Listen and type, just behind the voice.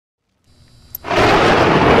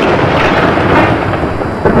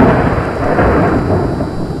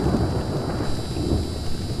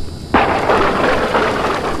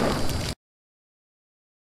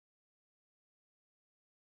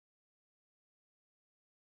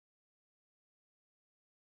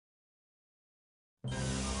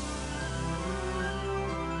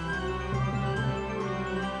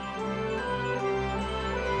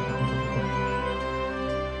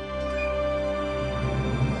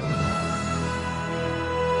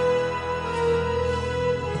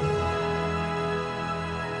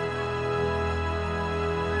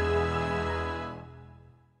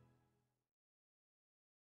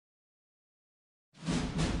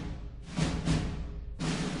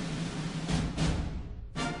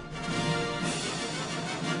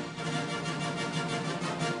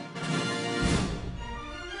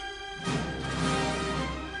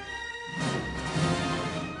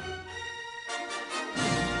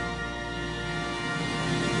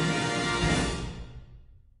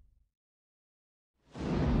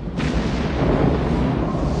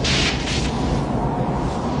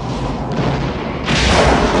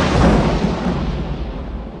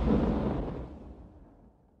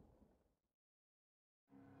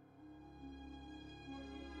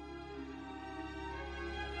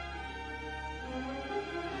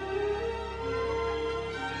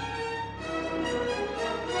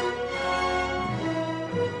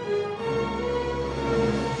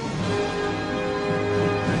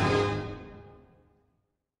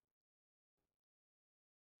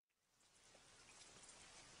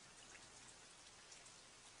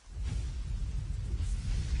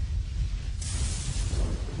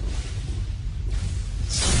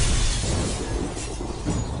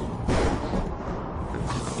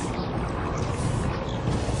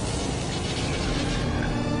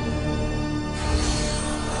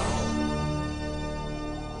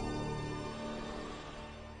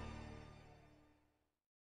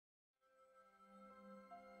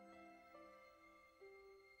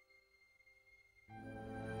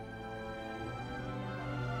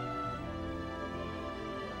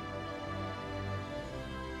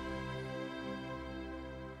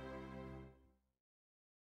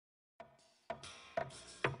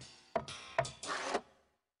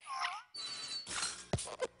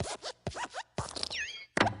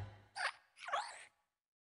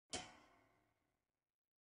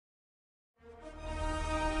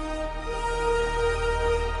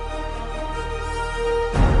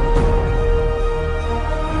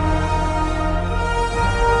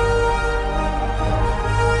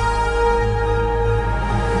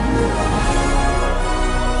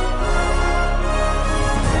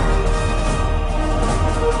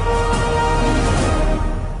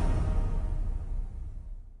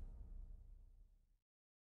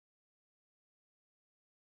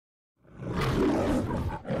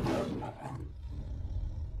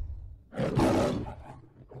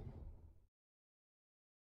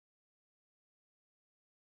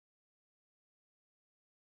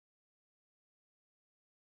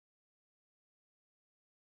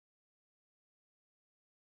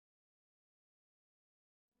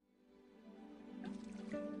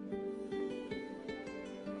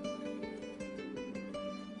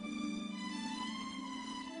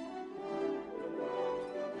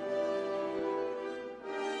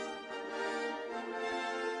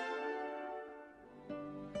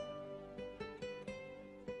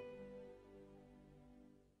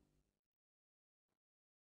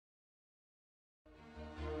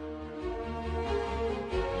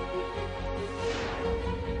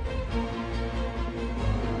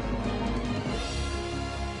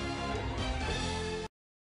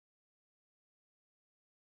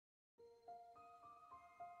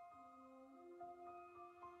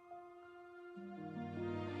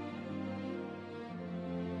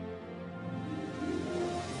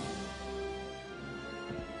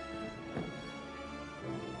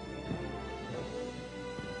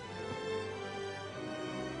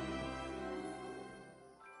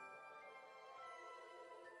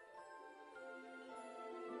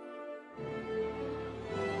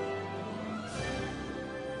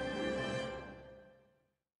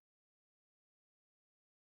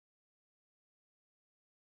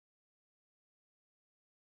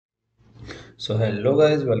So hello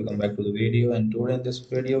guys, welcome back to the video, and today in this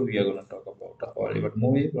video we are going to talk about a Hollywood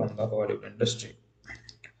movie from the Hollywood industry.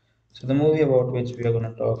 So the movie about which we are going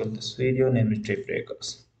to talk in this video name is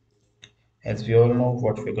Daybreakers. As we all know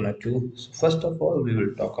what we're going to do, so first of all we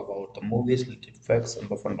will talk about the movie's little facts and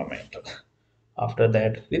the fundamentals. After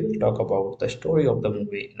that we will talk about the story of the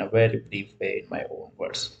movie in a very brief way in my own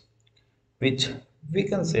words, which we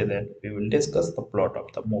can say that we will discuss the plot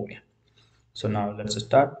of the movie. So now let's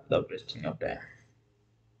start the wasting of time.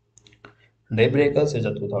 Daybreakers is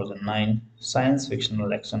a 2009 science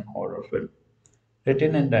fictional action horror film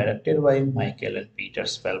written and directed by Michael and Peter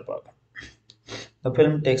Spellberg. The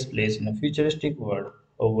film takes place in a futuristic world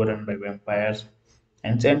overrun by vampires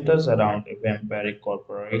and centers around a vampiric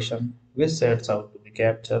corporation which sets out to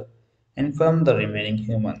capture and farm the remaining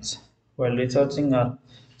humans while researching a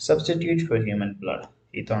substitute for human blood.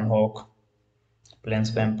 Ethan Hawke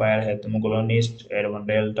plays vampire ethnocolonist Edwin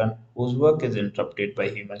Dalton, whose work is interrupted by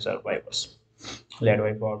human survivors led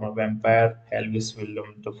by former vampire Elvis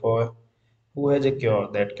Willem Dafoe, who has a cure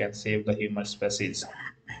that can save the human species.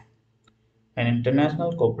 An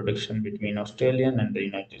international co-production between Australia and the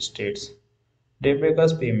United States,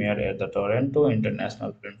 Daybreakers premiered at the Toronto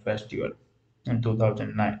International Film Festival in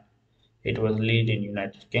 2009. It was released in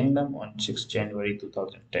United Kingdom on 6 January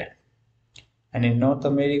 2010 and in North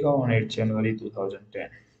America on 8 January 2010.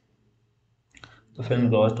 The film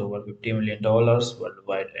grossed over $50 million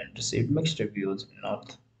worldwide and received mixed reviews in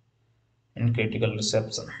North and critical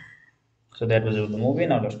reception. So that was the movie.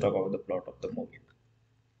 Now let's talk about the plot of the movie.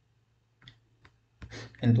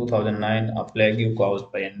 In 2009, a plague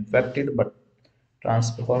caused by an infected but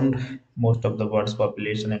transformed most of the world's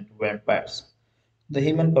population into vampires. The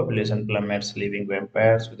human population plummets, leaving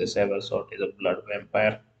vampires with a severe shortage of blood.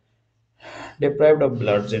 Vampire deprived of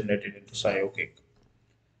blood generated into psychic.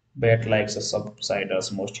 Bat likes a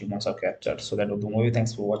subsiders, most humans are captured. So that was the movie.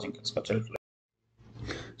 Thanks for watching.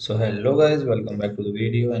 So hello guys, welcome back to the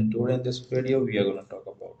video, and today in this video we are going to talk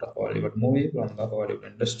about a Hollywood movie from the Hollywood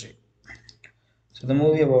industry. So the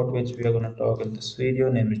movie about which we are going to talk in this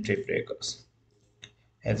video name is Daybreakers.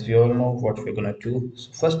 As we all know what we're going to do,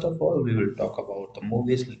 so first of all we will talk about the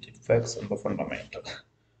movie's little facts and the fundamentals.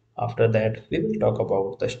 After that we will talk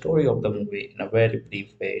about the story of the movie in a very brief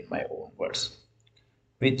way in my own words,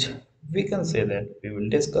 which we can say that we will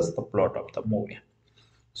discuss the plot of the movie.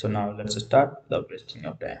 So now let's start the wasting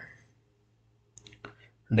of time.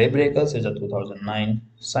 Daybreakers is a 2009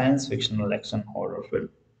 science fictional action horror film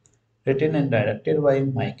written and directed by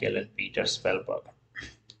Michael and Peter Spellberg.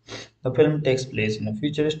 The film takes place in a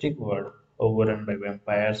futuristic world overrun by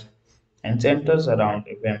vampires and centers around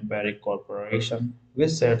a vampiric corporation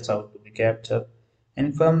which sets out to capture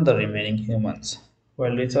and farm the remaining humans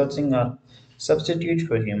while researching a substitute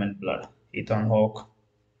for human blood. Ethan Hawke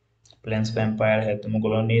plays vampire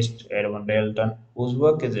ethnocolonist Edwin Dalton, whose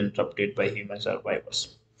work is interrupted by human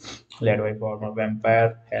survivors led by former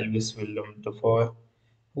vampire Elvis Willem Dafoe,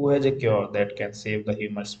 who has a cure that can save the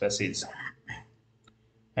human species.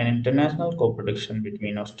 An international co-production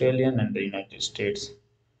between Australia and the United States,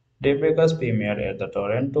 Daybreakers premiered at the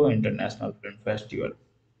Toronto International Film Festival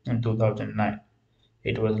in 2009.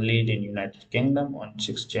 It was released in United Kingdom on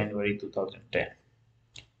 6 January 2010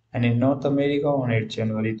 and in North America on 8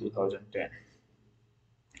 January 2010.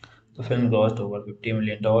 The film grossed over $50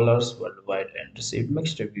 million worldwide and received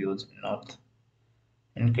mixed reviews in North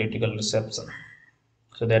and critical reception.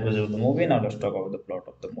 So that was the movie. Now let's talk about the plot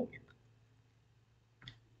of the movie.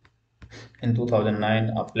 In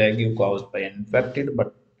 2009, a plague caused by an infected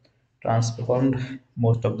but transformed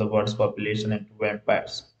most of the world's population into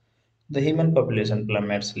vampires. The human population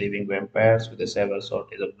plummets, leaving vampires with a severe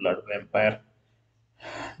shortage of blood. Vampire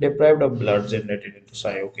deprived of blood generated into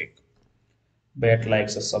psychic. Bat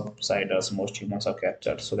likes a subsiders, most humans are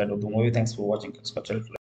captured. So that was the movie. Thanks for watching.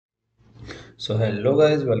 So hello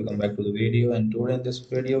guys, welcome back to the video, and today in this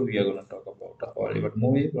video we are going to talk about a Hollywood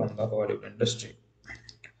movie from the Hollywood industry.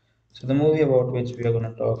 So the movie about which we are going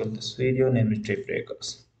to talk in this video name is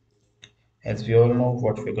Daybreakers. As we all know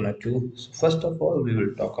what we're going to do, so first of all we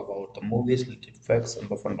will talk about the movie's little facts and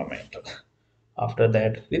the fundamentals. After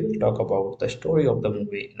that, we will talk about the story of the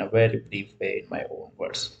movie in a very brief way in my own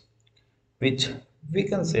words, which we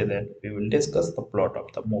can say that we will discuss the plot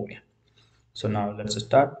of the movie. So now let's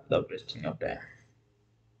start the wasting of time.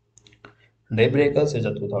 Daybreakers is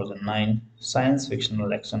a 2009 science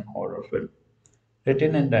fictional action horror film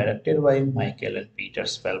written and directed by Michael and Peter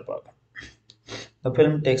Spellberg. The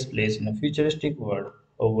film takes place in a futuristic world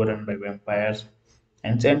overrun by vampires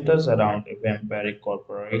and centers around a vampiric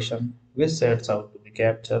corporation which sets out to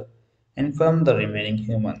capture and farm the remaining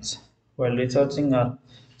humans while researching a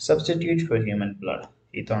substitute for human blood.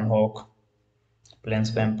 Ethan Hawke plays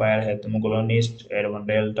vampire ethnocolonist Edwin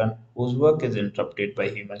Dalton, whose work is interrupted by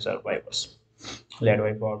human survivors, led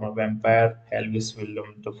by former vampire Elvis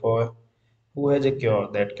Willem Dafoe, who has a cure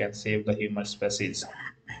that can save the human species.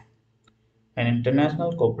 An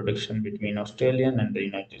international co-production between Australia and the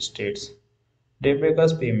United States,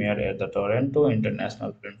 Daybreakers premiered at the Toronto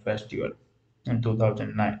International Film Festival in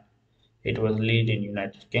 2009. It was released in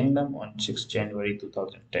United Kingdom on 6 January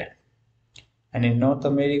 2010 and in North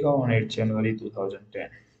America on 8 January 2010.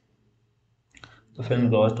 The film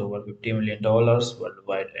grossed over $50 million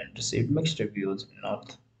worldwide and received mixed reviews in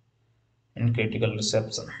North and critical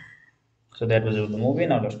reception. So that was about the movie.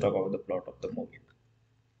 Now let's talk about the plot of the movie.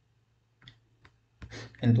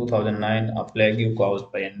 In 2009, a plague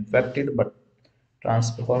caused by an infected but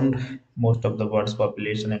transformed most of the world's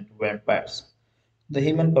population into vampires. The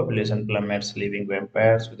human population plummets, leaving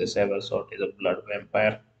vampires with a severe shortage of blood.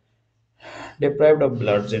 Vampire deprived of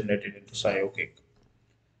blood generated into Hawke.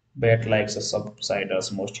 Bat likes a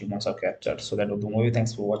subsiders, most humans are captured. So that was the movie.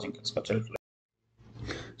 Thanks for watching.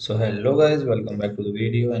 So hello guys, welcome back to the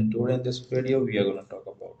video, and today in this video we are going to talk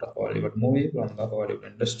about a Hollywood movie from the Hollywood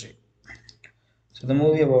industry. So the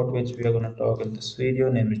movie about which we are going to talk in this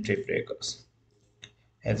video name is Daybreakers.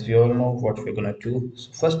 As we all know what we're going to do,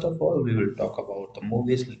 so first of all we will talk about the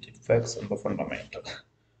movie's little facts and the fundamentals.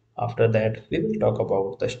 After that we will talk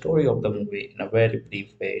about the story of the movie in a very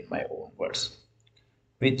brief way in my own words,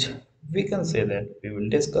 which we can say that we will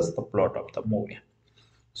discuss the plot of the movie.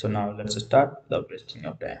 So now let's start the wasting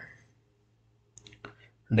of time.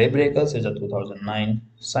 Daybreakers is a 2009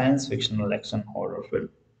 science fictional action horror film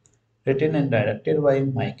written and directed by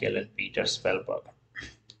Michael and Peter Spellberg.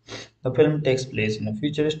 The film takes place in a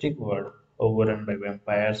futuristic world overrun by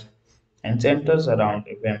vampires and centers around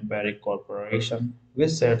a vampiric corporation which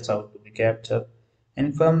sets out to capture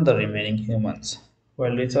and farm the remaining humans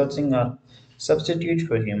while researching a substitute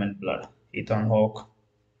for human blood. Ethan Hawke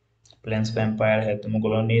plays vampire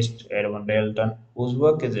ethnocolonist Edwin Dalton, whose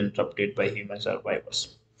work is interrupted by human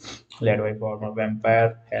survivors, led by former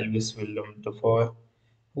vampire Elvis Willem Dafoe,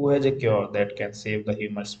 who has a cure that can save the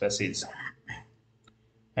human species.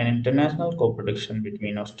 An international co-production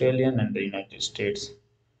between Australia and the United States,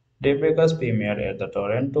 Daybreakers premiered at the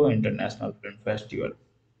Toronto International Film Festival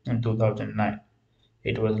in 2009.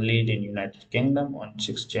 It was released in United Kingdom on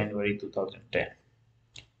 6 January 2010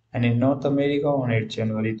 and in North America on 8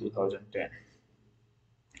 January 2010.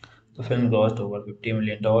 The film grossed over $50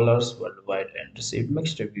 million worldwide and received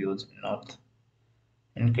mixed reviews in North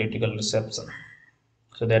and critical reception.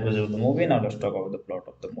 So that was about the movie. Now let's talk about the plot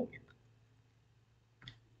of the movie.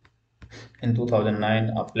 In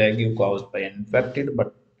 2009, a plague caused by an infected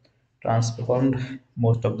but transformed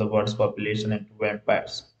most of the world's population into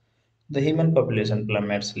vampires. The human population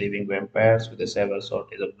plummets, leaving vampires with a severe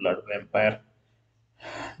shortage of blood. Vampire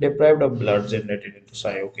deprived of blood generated into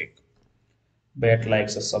Hawke. Bat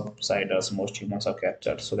likes a subsiders, most humans are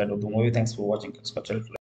captured. So that was the movie. Thanks for watching.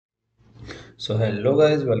 So hello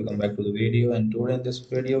guys, welcome back to the video, and today in this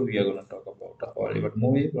video we are going to talk about a Hollywood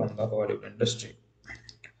movie from the Hollywood industry.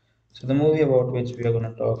 So the movie about which we are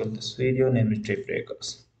going to talk in this video name is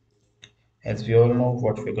Daybreakers. As we all know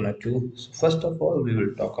what we're going to do, so first of all we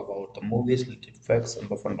will talk about the movie's little facts and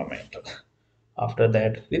the fundamentals. After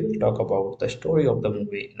that we will talk about the story of the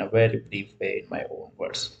movie in a very brief way in my own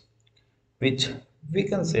words, which we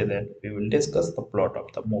can say that we will discuss the plot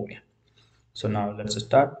of the movie. So now let's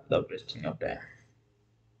start the wasting of time.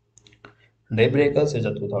 Daybreakers is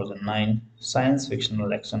a 2009 science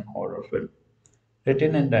fictional action horror film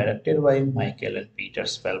written and directed by Michael and Peter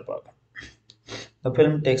Spellberg. The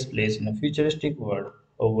film takes place in a futuristic world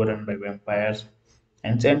overrun by vampires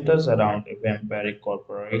and centers around a vampiric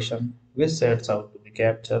corporation which sets out to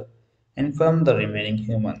capture and farm the remaining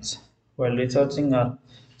humans while researching a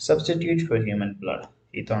substitute for human blood.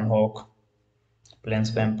 Ethan Hawke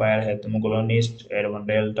plays vampire ethnocolonist Edwin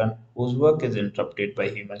Dalton, whose work is interrupted by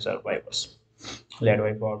human survivors, led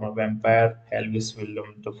by former vampire Elvis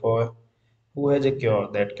Willem Dafoe, who has a cure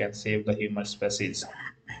that can save the human species.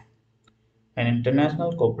 an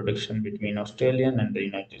international co-production between Australia and the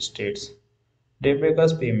United States.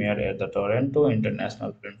 Daybreakers premiered at the Toronto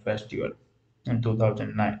International Film Festival in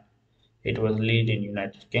 2009. It was released in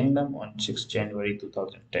United Kingdom on 6 January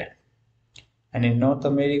 2010 and in North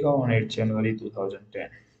America on 8 January 2010.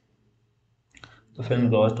 The film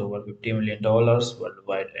grossed over $50 million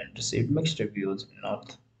worldwide and received mixed reviews in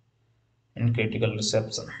North and critical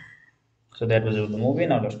reception. So that was about the movie.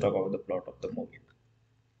 Now let's talk about the plot of the movie.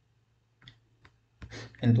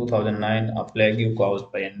 In 2009, a plague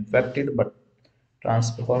caused by an infected but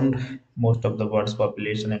transformed most of the world's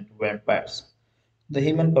population into vampires. The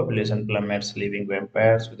human population plummets, leaving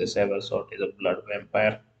vampires with a severe shortage of blood.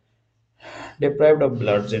 Vampire deprived of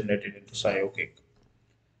blood generated into Hawke.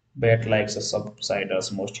 Bat likes a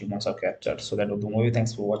subsiders, most humans are captured. So that was the movie.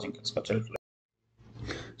 Thanks for watching.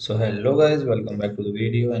 So hello guys, welcome back to the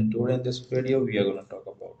video, and today in this video we are going to talk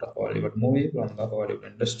about a Hollywood movie from the Hollywood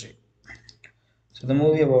industry. So the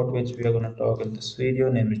movie about which we are going to talk in this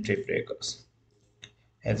video name is Daybreakers.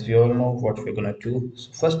 As we all know what we're going to do.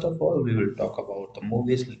 So first of all we will talk about the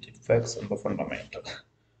movie's little facts and the fundamentals.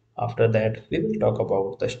 After that we will talk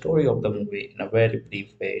about the story of the movie in a very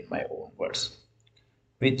brief way in my own words,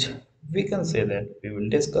 which we can say that we will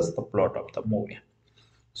discuss the plot of the movie.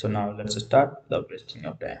 So now let's start the wasting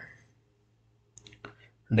of time.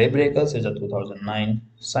 Daybreakers is a 2009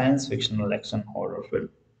 science fictional action horror film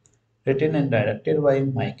written and directed by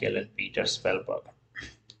Michael and Peter Spellberg.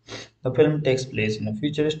 The film takes place in a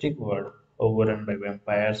futuristic world overrun by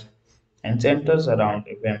vampires and centers around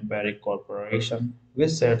a vampiric corporation which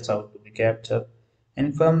sets out to capture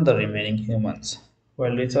and farm the remaining humans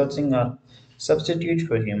while researching a substitute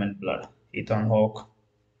for human blood. Ethan Hawke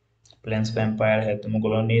plays vampire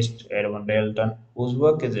ethnocolonist Edwin Dalton, whose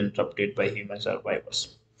work is interrupted by human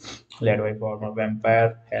survivors, led by former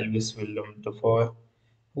vampire Elvis Willem Dafoe,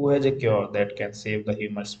 who has a cure that can save the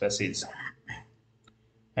human species.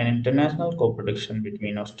 An international co-production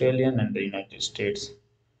between Australia and the United States,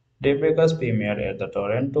 Daybreakers premiered at the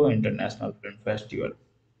Toronto International Film Festival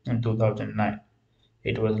in 2009.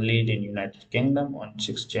 It was released in United Kingdom on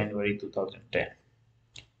 6 January 2010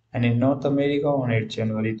 and in North America on 8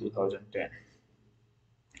 January 2010.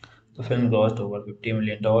 The film grossed over $50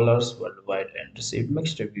 million worldwide and received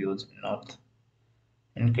mixed reviews in North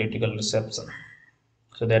and critical reception.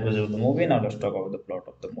 So that was about the movie. Now let's talk about the plot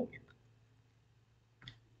of the movie.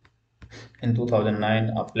 In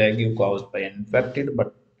 2009, a plague caused by an infected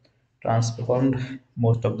but transformed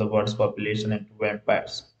most of the world's population into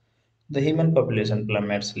vampires. The human population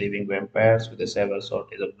plummets, leaving vampires with a severe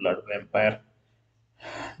shortage of blood. Vampire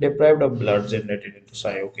deprived of blood generated into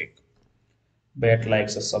Hawke. Bat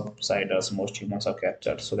likes a subsiders, most humans are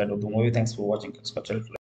captured. So that was the movie. Thanks for watching.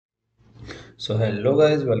 So hello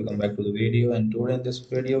guys, welcome back to the video, and today in this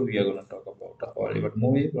video we are going to talk about a Hollywood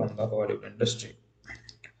movie from the Hollywood industry.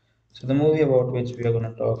 So the movie about which we are going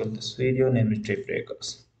to talk in this video name is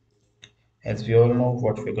Daybreakers. As we all know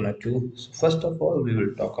what we're going to do. So first of all we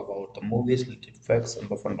will talk about the movie's little facts and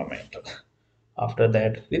the fundamentals. After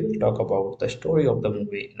that we will talk about the story of the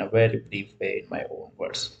movie in a very brief way in my own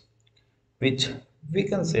words, which we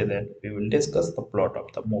can say that we will discuss the plot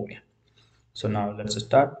of the movie. So now let's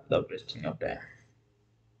start the wasting of time.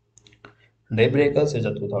 Daybreakers is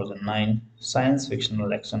a 2009 science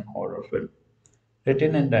fictional action horror film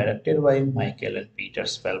written and directed by Michael and Peter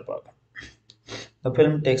Spellberg. The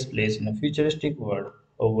film takes place in a futuristic world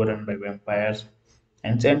overrun by vampires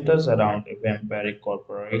and centers around a vampiric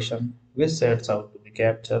corporation which sets out to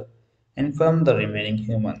capture and farm the remaining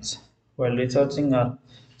humans while researching a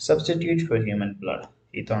substitute for human blood.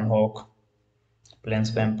 Ethan Hawke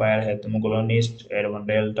plays vampire ethnocolonist Edwin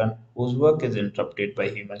Dalton, whose work is interrupted by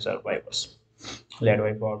human survivors, led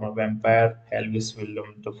by former vampire Elvis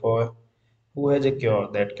Willem Dafoe, who has a cure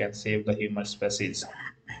that can save the human species.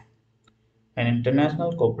 An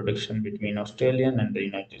international co-production between Australia and the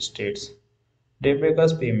United States,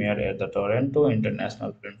 Daybreakers premiered at the Toronto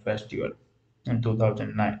International Film Festival in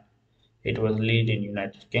 2009. It was released in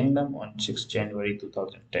United Kingdom on 6 January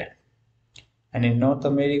 2010 and in North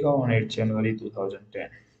America on 8 January 2010.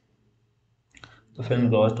 The film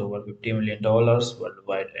grossed over $50 million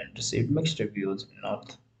worldwide and received mixed reviews in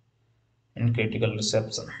North and critical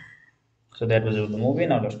reception. So that was about the movie.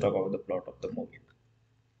 Now let's talk about the plot of the movie.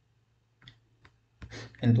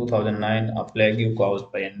 In 2009, a plague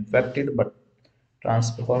caused by an infected but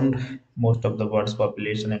transformed most of the world's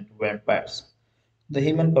population into vampires. The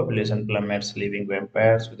human population plummets, leaving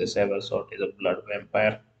vampires with a severe shortage of blood.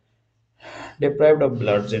 Vampire deprived of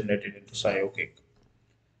blood generated into Hawke.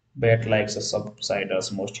 Bat likes a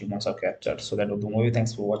subsiders, most humans are captured. So that was the movie.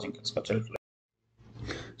 Thanks for watching.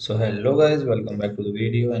 So hello guys, welcome back to the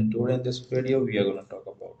video, and today in this video we are going to talk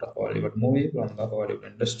about a Hollywood movie from the Hollywood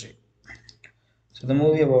industry. So the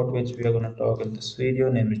movie about which we are going to talk in this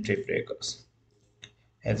video name is Daybreakers.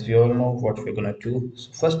 As we all know what we're going to do,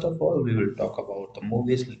 so first of all we will talk about the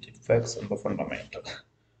movie's related facts and the fundamentals.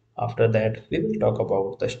 After that we will talk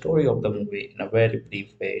about the story of the movie in a very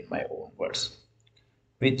brief way in my own words,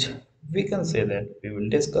 which we can say that we will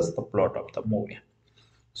discuss the plot of the movie.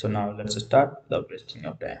 So now let's start the wasting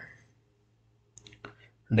of time.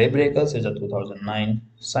 Daybreakers is a 2009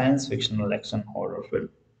 science fictional action horror film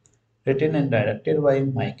written and directed by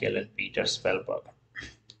Michael and Peter Spellberg.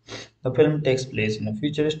 The film takes place in a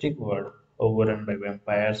futuristic world overrun by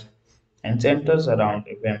vampires and centers around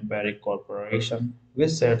a vampiric corporation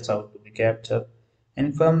which sets out to capture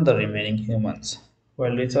and farm the remaining humans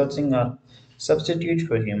while researching a substitute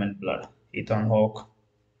for human blood. Ethan Hawke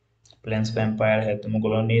plays vampire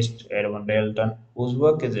ethnocolonist Edwin Dalton, whose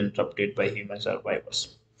work is interrupted by human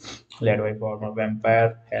survivors led by former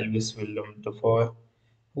vampire Elvis Willem Dafoe,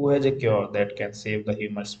 who has a cure that can save the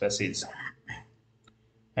human species.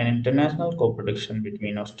 An international co-production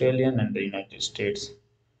between Australia and the United States,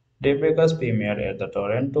 Daybreakers premiered at the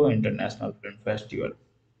Toronto International Film Festival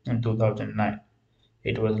in 2009.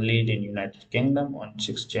 It was released in United Kingdom on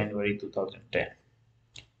 6 January 2010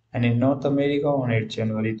 and in North America on 8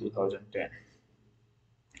 January 2010.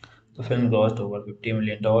 The film grossed over $50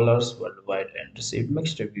 million worldwide and received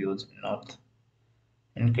mixed reviews in North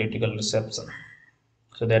and critical reception.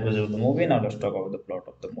 So that was the movie. Now let's talk about the plot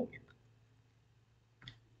of the movie.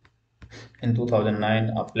 In 2009,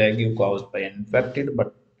 a plague caused by an infected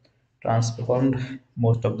but transformed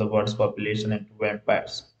most of the world's population into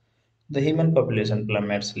vampires. The human population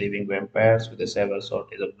plummets, leaving vampires with a severe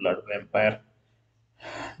shortage of blood. Vampire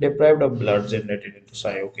deprived of blood generated into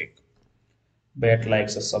Hawke. Bat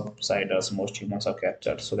likes a subsiders, most humans are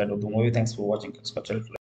captured. So that was the movie. Thanks for watching.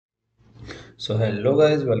 So hello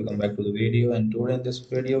guys, welcome back to the video, and today in this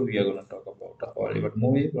video we are going to talk about a Hollywood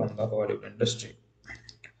movie from the Hollywood industry.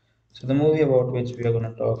 So the movie about which we are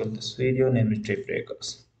going to talk in this video name is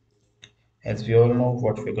Daybreakers. As we all know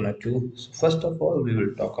what we're going to do, so first of all we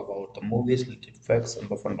will talk about the movie's related facts and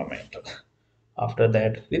the fundamentals. After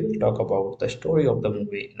that we will talk about the story of the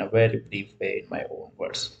movie in a very brief way in my own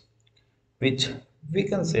words, which we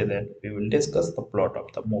can say that we will discuss the plot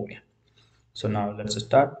of the movie. So now let's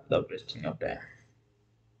start the wasting of time.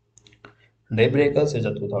 Daybreakers is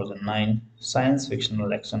a 2009 science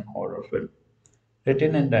fictional action horror film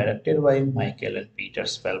written and directed by Michael and Peter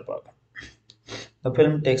Spellberg. The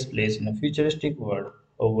film takes place in a futuristic world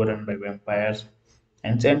overrun by vampires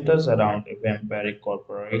and centers around a vampiric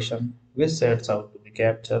corporation which sets out to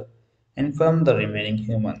capture and farm the remaining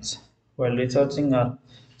humans while researching a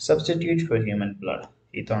substitute for human blood.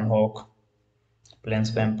 Ethan Hawke plays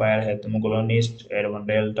vampire ethnocolonist Edwin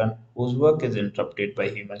Dalton, whose work is interrupted by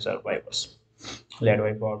human survivors led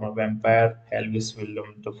by former vampire Elvis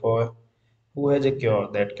Willem Dafoe, who has a cure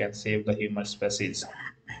that can save the human species.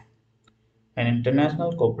 An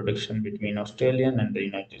international co-production between Australia and the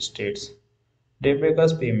United States,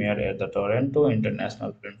 Daybreakers premiered at the Toronto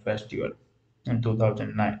International Film Festival in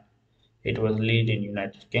 2009. It was released in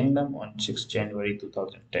United Kingdom on 6 January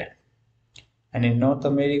 2010 and in North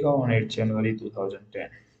America on 8 January 2010.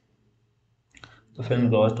 The film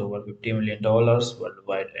grossed over $50 million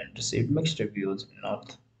worldwide and received mixed reviews in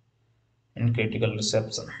North and critical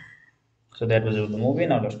reception. So that was the movie.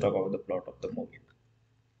 Now let's talk about the plot of the movie.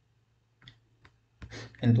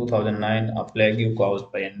 In 2009, a plague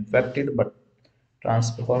caused by an infected but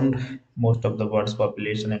transformed most of the world's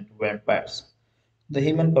population into vampires. The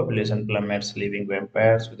human population plummets, leaving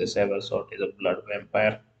vampires with a severe shortage of blood.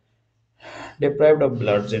 Vampire deprived of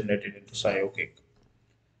blood generated into Hawke.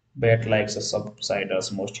 Bat likes a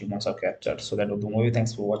subsiders, most humans are captured. So that was the movie.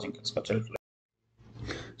 Thanks for watching.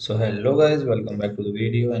 So hello guys, welcome back to the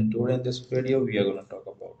video, and today in this video we are going to talk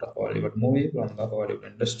about a Hollywood movie from the Hollywood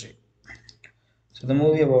industry. So the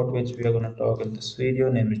movie about which we are going to talk in this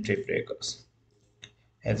video name is Daybreakers.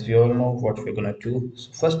 As we all know what we're going to do,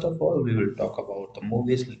 so first of all we will talk about the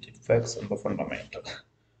movie's related facts and the fundamentals.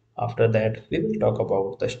 After that we will talk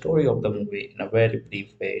about the story of the movie in a very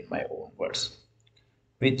brief way in my own words,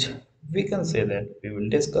 which we can say that we will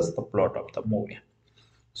discuss the plot of the movie.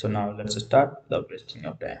 So now let's start the wasting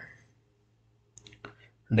of time.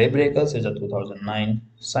 Daybreakers is a 2009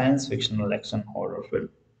 science fictional action horror film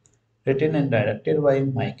written and directed by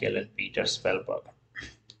Michael and Peter Spellberg.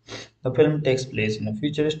 The film takes place in a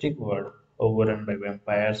futuristic world overrun by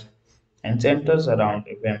vampires and centers around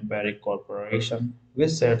a vampiric corporation which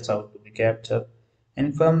sets out to capture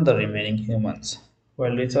and farm the remaining humans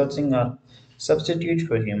while researching a substitute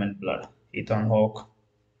for human blood. Ethan Hawke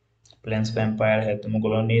plans vampire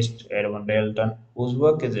ethnocolonist Edwin Dalton, whose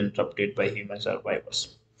work is interrupted by human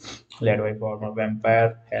survivors, led by former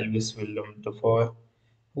vampire Elvis Willem Dafoe,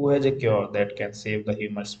 who has a cure that can save the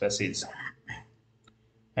human species.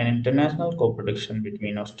 An international co-production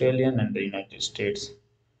between Australia and the United States,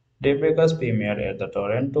 Daybreakers premiered at the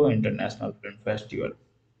Toronto International Film Festival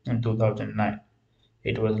in 2009.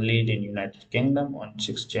 It was released in United Kingdom on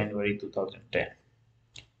 6 January 2010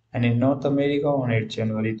 and in North America on 8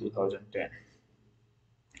 January 2010.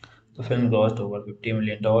 The film grossed over $50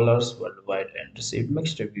 million worldwide and received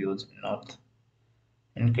mixed reviews in North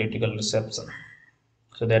and critical reception.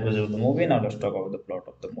 So that was about the movie. Now let's talk about the plot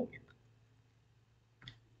of the movie.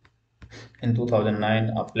 In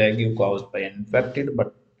 2009, a plague caused by an infected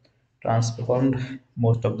but transformed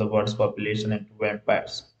most of the world's population into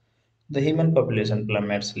vampires. The human population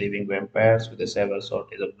plummets, leaving vampires with a severe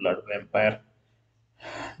shortage of blood. Vampire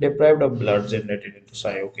deprived of blood generated into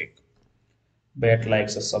Hawke. Bat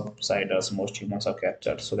likes a subsiders, most humans are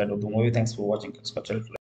captured. So that was the movie. Thanks for watching.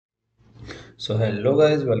 So hello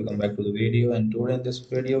guys, welcome back to the video, and today in this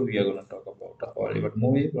video we are going to talk about a Hollywood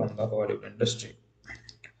movie from the Hollywood industry.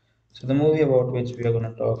 So the movie about which we are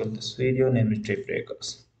going to talk in this video name is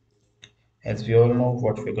Daybreakers. As we all know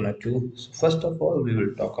what we're going to do, so first of all we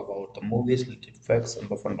will talk about the movie's little facts and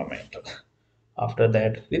the fundamentals. After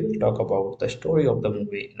that we will talk about the story of the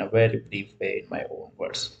movie in a very brief way in my own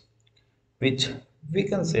words, which we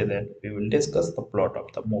can say that we will discuss the plot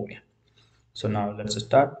of the movie. So now let's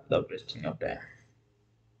start the wasting of time.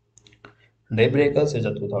 Daybreakers is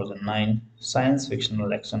a 2009 science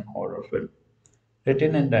fictional action horror film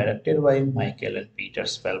written and directed by Michael and Peter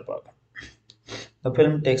Spellberg. The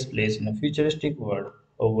film takes place in a futuristic world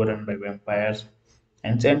overrun by vampires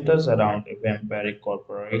and centers around a vampiric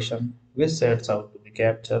corporation which sets out to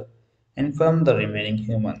capture and farm the remaining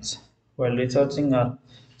humans while researching a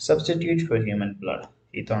substitute for human blood.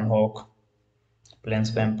 Ethan Hawke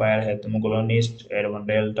plans vampire ethnocolonist Edwin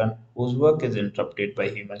Dalton, whose work is interrupted by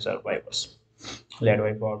human survivors, led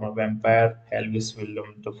by former vampire Elvis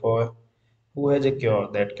Willem Dafoe, who has a cure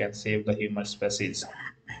that can save the human species.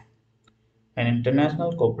 An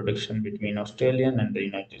international co-production between Australia and the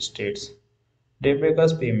United States,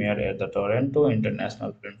 Daybreakers premiered at the Toronto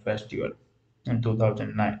International Film Festival in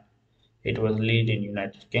 2009. It was released in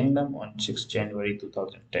United Kingdom on 6 January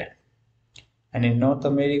 2010 and in North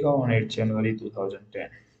America on 8 January 2010.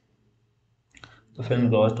 The film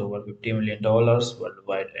grossed over $50 million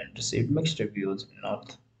worldwide and received mixed reviews in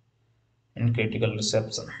North and critical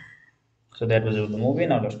reception. So that was about the movie.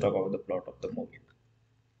 Now let's talk about the plot of the movie.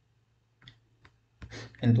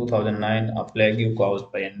 In 2009, a plague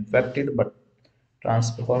caused by an infected but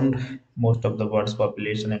transformed most of the world's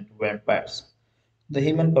population into vampires. The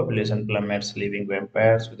human population plummets, leaving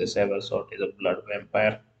vampires with a severe shortage of blood.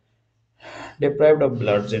 Vampire deprived of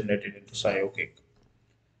blood generated into Hawke.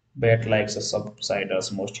 Bat likes a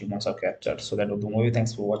subsiders, most humans are captured. So that was the movie.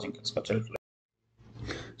 Thanks for watching.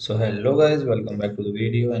 So hello guys, welcome back to the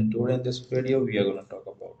video, and today in this video we are going to talk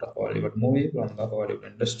about a Hollywood movie from the Hollywood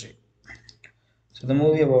industry. So the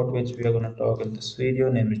movie about which we are going to talk in this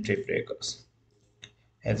video name is Daybreakers.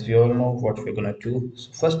 As we all know what we're going to do,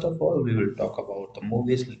 so first of all we will talk about the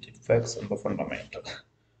movie's little facts and the fundamentals.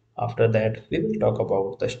 After that we will talk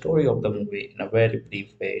about the story of the movie in a very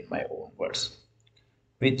brief way in my own words,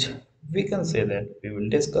 which we can say that we will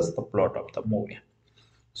discuss the plot of the movie.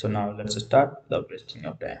 So now let's start the wasting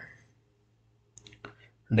of time.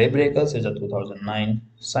 Daybreakers is a 2009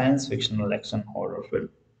 science fictional action horror film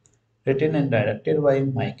written and directed by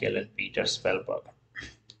Michael and Peter Spellberg.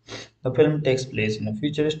 The film takes place in a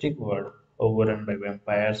futuristic world overrun by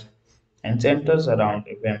vampires and centers around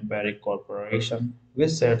a vampiric corporation which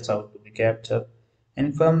sets out to capture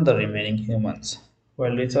and farm the remaining humans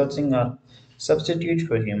while researching a substitute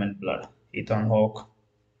for human blood. Ethan Hawke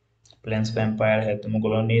plans vampire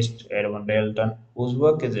ethnocolonist Edwin Dalton, whose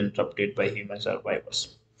work is interrupted by human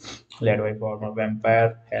survivors, led by former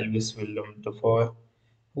vampire Elvis Willem Dafoe,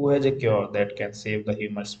 who has a cure that can save the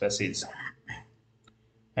human species.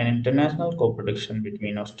 An international co-production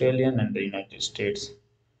between Australia and the United States,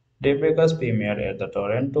 Daybreakers premiered at the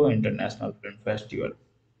Toronto International Film Festival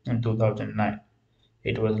in 2009.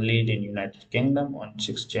 It was released in United Kingdom on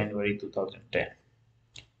 6 January 2010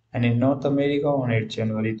 and in North America on 8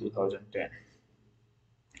 January 2010.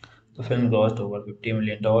 The film grossed over $50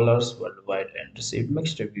 million worldwide and received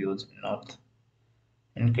mixed reviews in North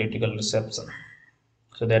and critical reception.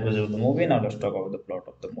 So that was about the movie. Now let's talk about the plot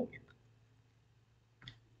of the movie.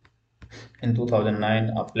 In 2009,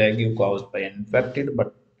 a plague caused by an infected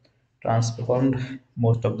but transformed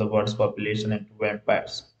most of the world's population into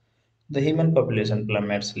vampires. The human population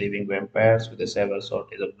plummets, leaving vampires with a severe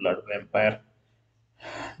shortage of blood. Vampire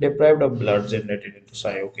deprived of blood generated into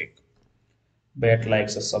Hawke. Bat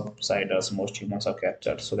likes a subsiders, most humans are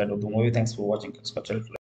captured. So that was the movie. Thanks for watching.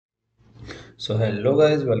 So hello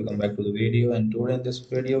guys, welcome back to the video, and today in this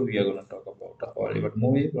video we are going to talk about a Hollywood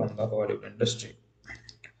movie from the Hollywood industry.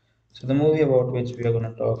 So the movie about which we are going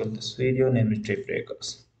to talk in this video name is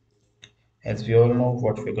Daybreakers. As we all know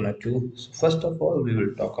what we're going to do, so first of all we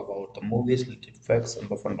will talk about the movie's little facts and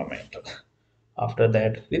the fundamentals. After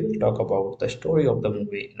that we will talk about the story of the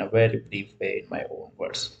movie in a very brief way in my own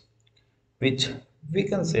words, which we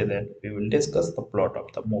can say that we will discuss the plot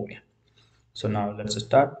of the movie. So now let's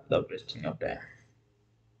start the wasting of time.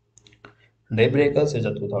 Daybreakers is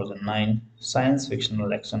a 2009 science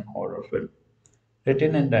fictional action horror film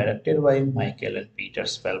written and directed by Michael and Peter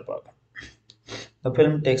Spellberg. The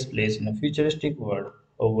film takes place in a futuristic world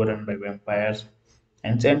overrun by vampires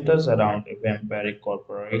and centers around a vampiric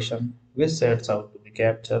corporation which sets out to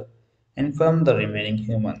capture and farm the remaining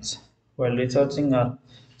humans while researching a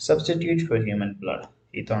substitute for human blood.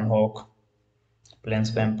 Ethan Hawke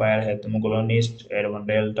plays vampire ethnocolonist Edwin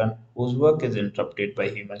Dalton, whose work is interrupted by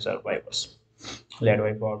human survivors, led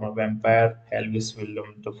by former vampire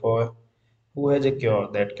Willem Dafoe, who has a cure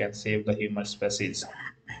that can save the human species.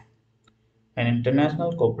 An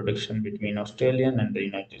international co-production between Australia and the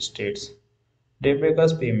United States,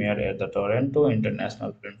 Daybreakers premiered at the Toronto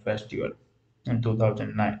International Film Festival in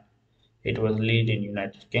 2009. It was released in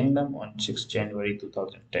United Kingdom on 6 January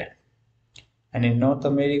 2010 and in North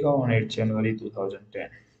America on 8 January 2010.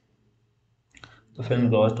 The film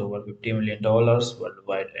grossed over $50 million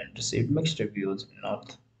worldwide and received mixed reviews in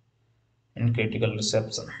North and critical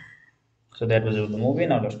reception. So that was the movie.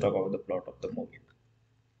 Now let's talk about the plot of the movie.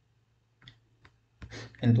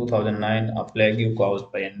 In 2009, a plague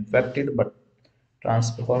caused by an infected but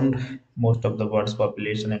transformed most of the world's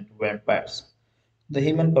population into vampires. The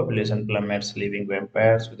human population plummets, leaving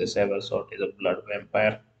vampires with a severe shortage of blood.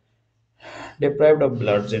 Vampire deprived of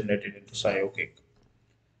blood generated into Hawke.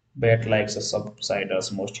 Bat likes a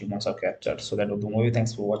subsiders, most humans are captured. So that was the movie.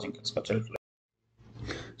 Thanks for watching.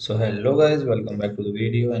 So hello guys, welcome back to the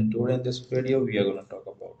video, and today in this video we are going to talk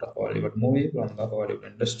about a Hollywood movie from the Hollywood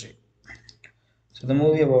industry. So the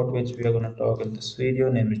movie about which we are going to talk in this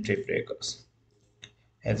video name is Daybreakers.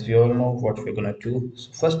 As we all know what we're going to do,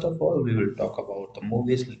 so first of all we will talk about the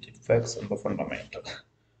movie's little facts and the fundamentals.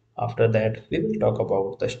 After that we will talk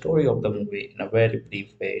about the story of the movie in a very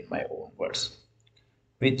brief way in my own words,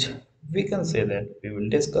 which we can say that we will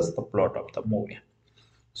discuss the plot of the movie.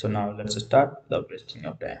 So now let's start the wasting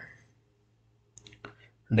of time.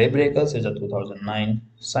 Daybreakers is a 2009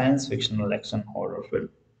 science fictional action horror film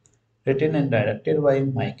written and directed by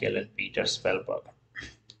Michael and Peter Spellberg.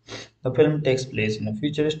 The film takes place in a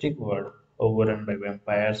futuristic world overrun by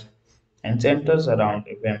vampires and centers around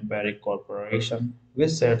a vampiric corporation which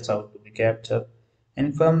sets out to capture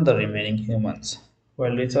and farm the remaining humans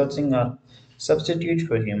while researching a substitute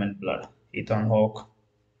for human blood. Ethan Hawke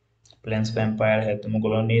plays vampire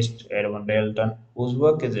ethnocolonist Edwin Dalton, whose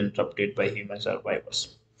work is interrupted by human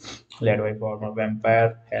survivors, led by former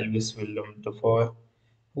vampire Willem Dafoe,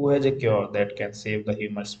 who has a cure that can save the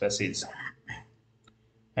human species.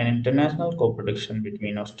 An international co-production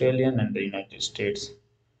between Australia and the United States,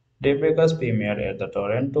 Daybreakers premiered at the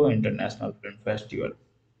Toronto International Film Festival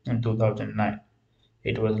in 2009.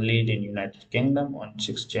 It was released in United Kingdom on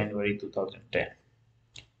 6 January 2010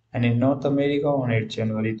 and in North America on 8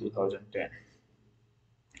 January 2010.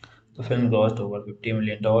 The film grossed over $50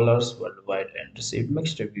 million worldwide and received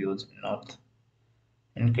mixed reviews in North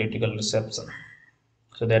and critical reception.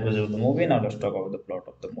 So that was the movie. Now let's talk about the plot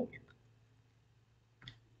of the movie.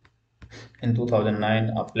 In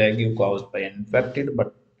 2009, a plague caused by an infected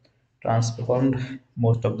but transformed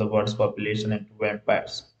most of the world's population into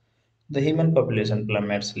vampires. The human population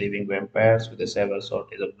plummets, leaving vampires with a severe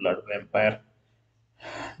shortage of blood. Vampire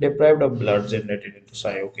deprived of blood generated into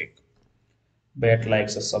Hawke. Bat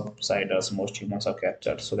likes a subsiders, most humans are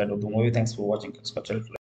captured. So that was the movie. Thanks for watching.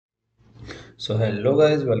 So hello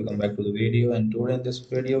guys, welcome back to the video, and today in this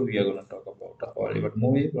video we are going to talk about a Hollywood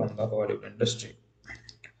movie from the Hollywood industry.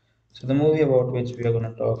 So the movie about which we are going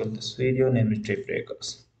to talk in this video name is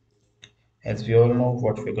Daybreakers. As we all know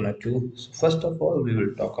what we're going to do, so first of all we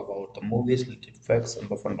will talk about the movie's little facts and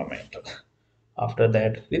the fundamentals. After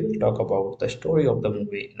that we will talk about the story of the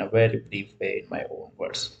movie in a very brief way in my own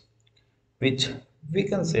words, which we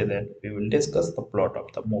can say that we will discuss the plot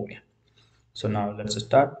of the movie. So now let's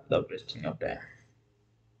start the wasting of time.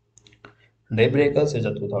 Daybreakers is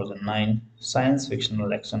a 2009 science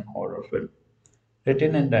fictional action horror film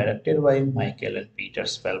written and directed by Michael and Peter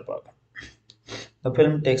Spellberg. The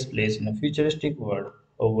film takes place in a futuristic world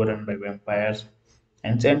overrun by vampires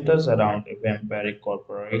and centers around a vampiric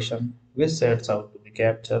corporation which sets out to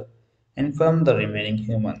capture and farm the remaining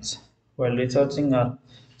humans while researching a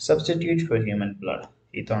substitute for human blood.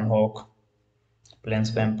 Ethan Hawke plays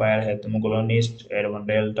vampire ethnocolonist Edwin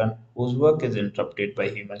Dalton, whose work is interrupted by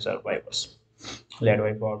human survivors, led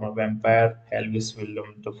by former vampire Elvis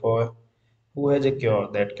Willem Dafoe, who has a cure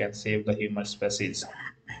that can save the human species.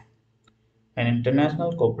 An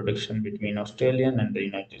international co-production between Australia and the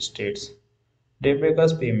United States,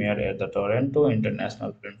 Daybreakers premiered at the Toronto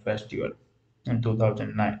International Film Festival in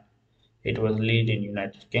 2009. It was released in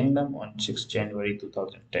United Kingdom on 6 January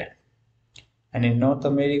 2010 and in North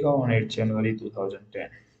America on 8 January 2010.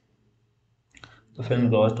 The film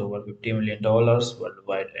grossed over $50 million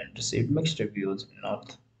worldwide and received mixed reviews in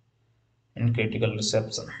North and critical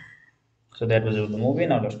reception. So that was about the movie.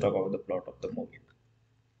 Now let's talk about the plot of the movie.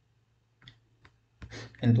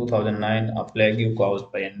 In 2009, a plague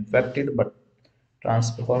caused by an infected but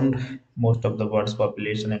transformed most of the world's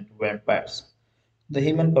population into vampires. The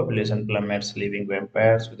human population plummets, leaving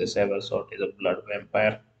vampires with a severe shortage of blood.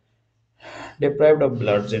 Vampire deprived of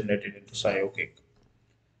blood generated into Hawke.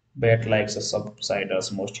 Bat likes a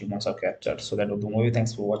subsiders, most humans are captured. So that was the movie.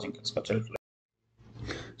 Thanks for watching.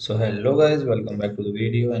 So hello guys, welcome back to the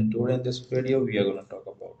video, and today in this video we are going to talk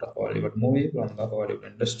about a Hollywood movie from the Hollywood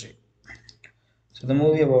industry. So the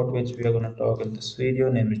movie about which we are going to talk in this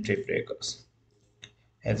video name is Daybreakers.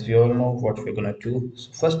 As we all know what we're going to do,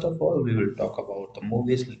 so first of all we will talk about the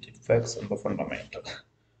movie's little facts and the fundamentals.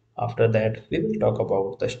 After that we will talk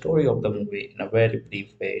about the story of the movie in a very brief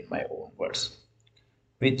way in my own words,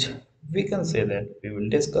 which we can say that we will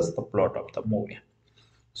discuss the plot of the movie.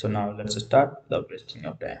 So now let's start the wasting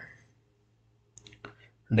of time.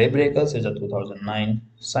 Daybreakers is a 2009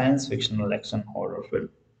 science fictional action horror film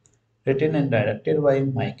written and directed by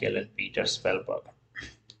Michael and Peter Spellberg.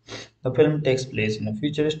 The film takes place in a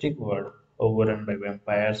futuristic world overrun by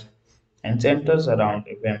vampires and centers around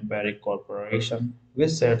a vampiric corporation which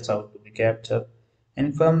sets out to capture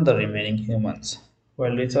and farm the remaining humans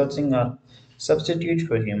while researching a substitute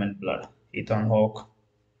for human blood. Ethan Hawke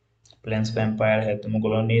plays vampire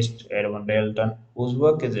ethnocolonist Edwin Dalton, whose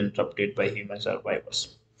work is interrupted by human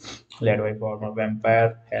survivors, led by former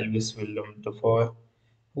vampire Elvis Willem Dafoe,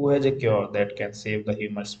 who has a cure that can save the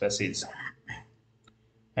human species.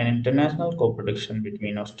 An international co-production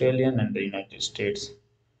between Australia and the United States,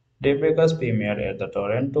 Daybreakers premiered at the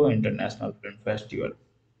Toronto International Film Festival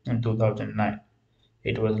in 2009.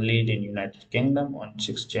 It was released in United Kingdom on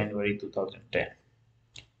 6 January 2010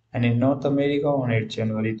 and in North America on 8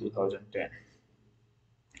 January 2010.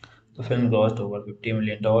 The film grossed over $50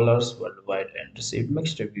 million worldwide and received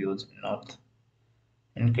mixed reviews in North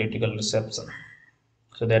and critical reception.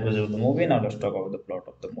 So that was about the movie. Now let's talk about the plot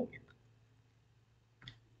of the movie.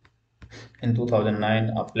 In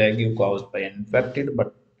 2009, a plague caused by an infected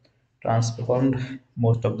but transformed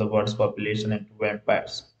most of the world's population into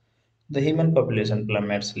vampires. The human population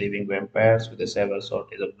plummets, leaving vampires with a severe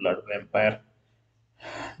shortage of blood. Vampire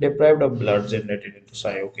deprived of blood generated into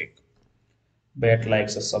Hawke. Bat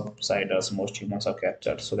likes a subsiders, most humans are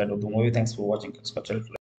captured. So that was the movie. Thanks for watching.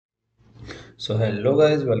 So hello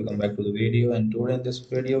guys, welcome back to the video, and today in this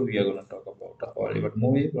video we are going to talk about a Hollywood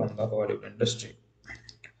movie from the Hollywood industry.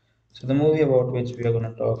 So the movie about which we are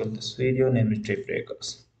going to talk in this video name is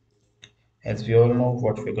Daybreakers. As we all know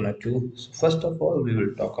what we're going to do, so first of all we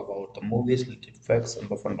will talk about the movie's little facts and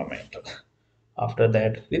the fundamentals. After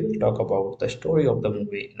that we will talk about the story of the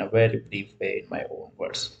movie in a very brief way in my own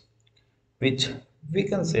words, which we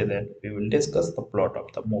can say that we will discuss the plot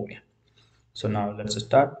of the movie. So now let's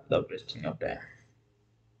start the wasting of time.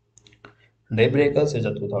 Daybreakers is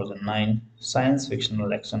a 2009 science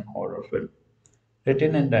fictional action horror film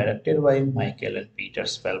written and directed by Michael and Peter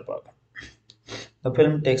Spellberg. The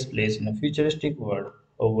film takes place in a futuristic world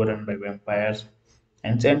overrun by vampires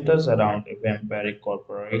and centers around a vampiric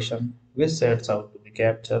corporation which sets out to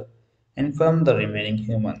capture and farm the remaining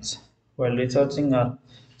humans while researching a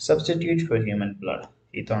substitute for human blood.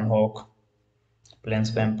 Ethan Hawke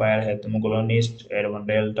plays vampire ethnocolonist Edwin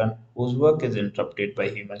Dalton, whose work is interrupted by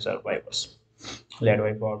human survivors, led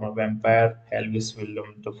by former vampire Elvis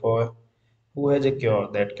Willem Dafoe, who has a cure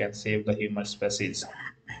that can save the human species.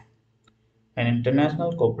 An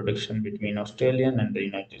international co-production between Australia and the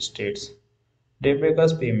United States,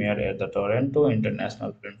 Daybreakers premiered at the Toronto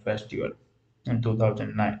International Film Festival in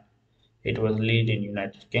 2009. It was released in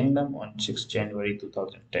United Kingdom on 6 January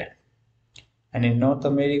 2010 and in North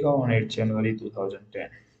America on 8 January 2010.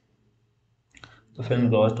 The film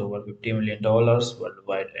grossed over $50 million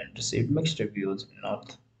worldwide and received mixed reviews in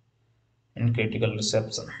North and critical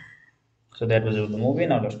reception. So that was about the movie.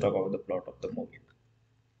 Now let's talk about the plot of the movie.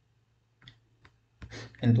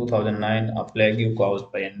 In 2009, a plague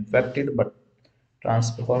caused by an infected but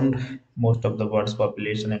transformed most of the world's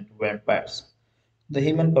population into vampires. The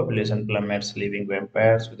human population plummets, leaving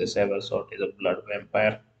vampires with a severe shortage of blood.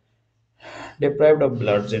 Vampire deprived of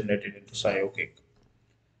blood generated into Hawke.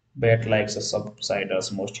 Bat likes a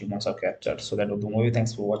subsiders, most humans are captured. So that was the movie.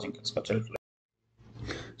 Thanks for watching.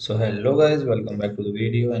 So hello guys, welcome back to the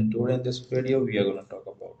video, and today in this video we are going to talk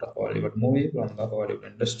about a Hollywood movie from the Hollywood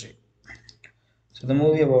industry. So the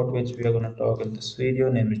movie about which we are going to talk in this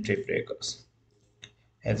video name is Daybreakers.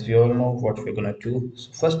 As we all know what we're going to do.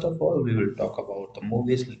 So first of all we will talk about the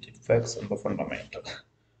movie's related facts and the fundamentals.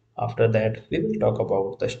 After that we will talk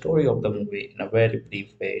about the story of the movie in a very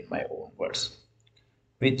brief way in my own words,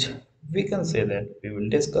 which we can say that we will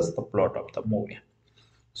discuss the plot of the movie.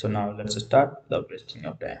 So now let's start the wasting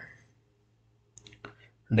of time.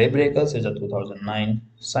 Daybreakers is a 2009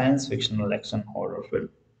 science fictional action horror film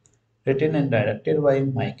written and directed by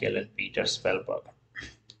Michael and Peter Spellberg.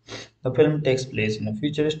 The film takes place in a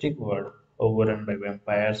futuristic world overrun by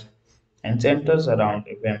vampires and centers around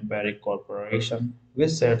a vampiric corporation which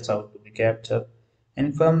sets out to capture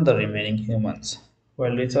and farm the remaining humans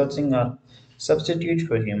while researching a substitute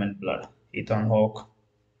for human blood. Ethan Hawke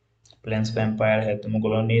plays vampire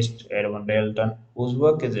ethnocolonist Edwin Dalton, whose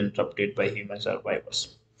work is interrupted by human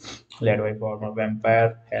survivors, led by former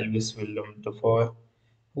vampire Willem Dafoe,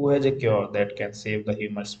 who has a cure that can save the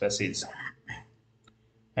human species.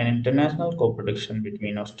 An international co-production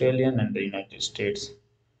between Australia and the United States,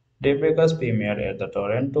 Daybreakers premiered at the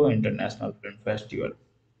Toronto International Film Festival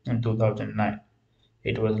in 2009.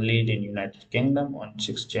 It was released in United Kingdom on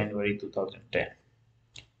 6 January 2010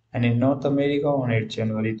 and in North America on 8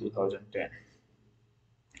 January 2010.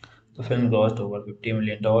 The film grossed over $50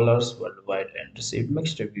 million worldwide and received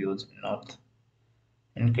mixed reviews in North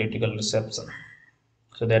and critical reception.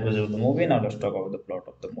 So that was about the movie. Now let's talk about the plot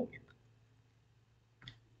of the movie.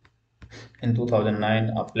 In 2009,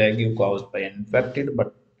 a plague caused by an infected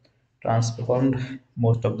but transformed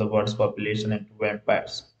most of the world's population into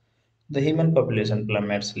vampires. The human population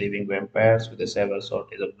plummets, leaving vampires with a severe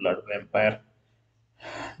shortage of blood. Vampire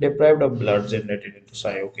deprived of blood generated into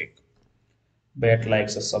Hawke. Bat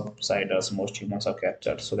likes a subsiders, most humans are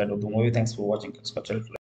captured. So that was the movie. Thanks for watching.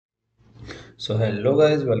 So hello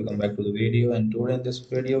guys, welcome back to the video, and today in this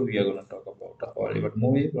video we are going to talk about a Hollywood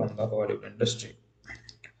movie from the Hollywood industry.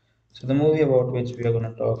 So the movie about which we are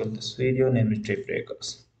going to talk in this video name is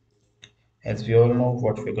Daybreakers. As we all know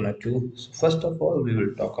what we're going to do. So first of all we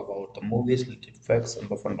will talk about the movie's related facts and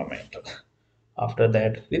the fundamentals. After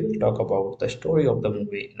that we will talk about the story of the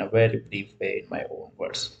movie in a very brief way in my own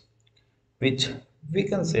words, which we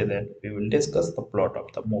can say that we will discuss the plot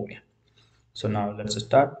of the movie. So now let's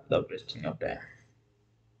start the wasting of time.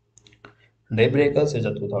 Daybreakers is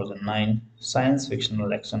a 2009 science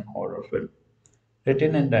fictional action horror film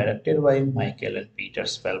written and directed by Michael and Peter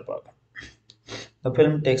Spellberg. The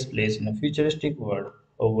film takes place in a futuristic world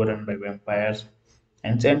overrun by vampires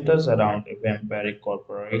and centers around a vampiric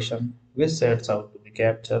corporation which sets out to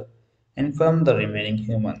capture and farm the remaining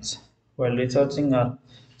humans while researching a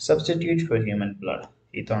substitute for human blood.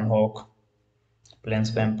 Ethan Hawke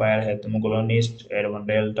plays vampire ethnocolonist Edwin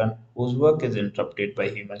Dalton, whose work is interrupted by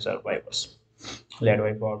human survivors, led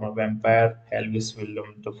by former vampire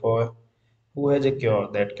Willem Dafoe, who has a cure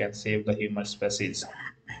that can save the human species.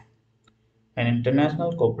 An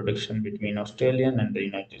international co-production between Australia and the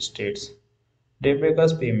United States,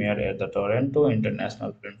 Daybreakers premiered at the Toronto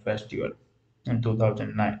International Film Festival in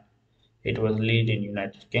 2009. It was released in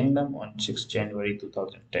United Kingdom on 6 January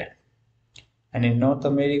 2010 and in North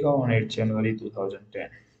America on 8 January 2010.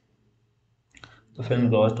 The film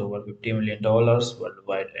grossed over $50 million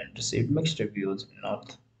worldwide and received mixed reviews in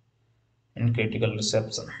North and critical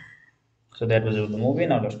reception. So that was about the movie.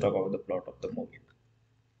 Now let's talk about the plot of the movie.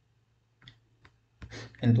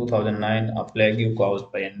 In 2009, a plague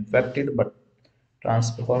caused by an infected but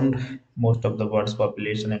transformed most of the world's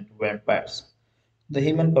population into vampires. The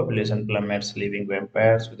human population plummets, leaving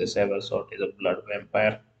vampires with a severe shortage of blood.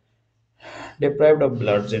 Vampire deprived of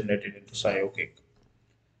blood generated into Hawke.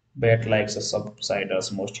 Bat likes a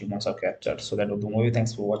subsiders, most humans are captured. So that was the movie.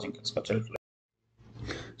 Thanks for watching.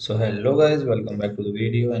 So hello guys, welcome back to the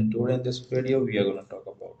video, and today in this video we are going to talk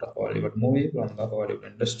about a Hollywood movie from the Hollywood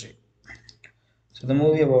industry. So the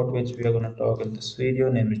movie about which we are going to talk in this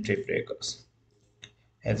video name is Daybreakers.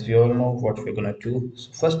 As we all know what we're gonna do.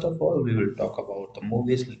 So first of all, we will talk about the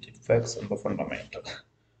movie's little facts and the fundamentals.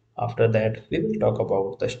 After that, we will talk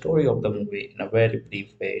about the story of the movie in a very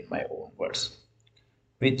brief way in my own words,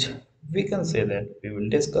 which we can say that we will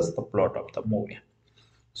discuss the plot of the movie.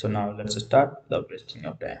 So now let's start the wasting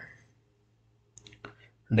of time.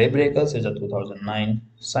 Daybreakers is a 2009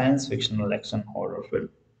 science fictional action horror film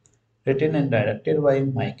written and directed by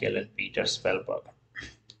Michael and Peter Spellberg.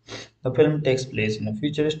 The film takes place in a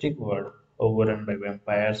futuristic world overrun by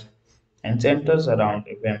vampires and centers around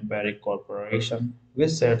a vampiric corporation which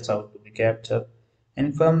sets out to capture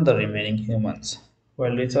and farm the remaining humans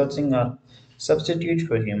while researching a substitute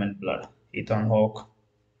for human blood. Ethan Hawke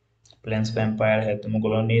plays vampire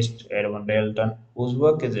ethnocolonist Edwin Dalton, whose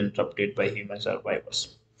work is interrupted by human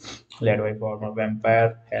survivors, led by former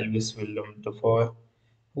vampire Elvis Willem Dafoe,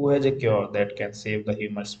 who has a cure that can save the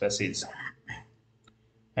human species.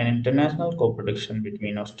 An international co-production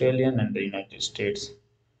between Australia and the United States,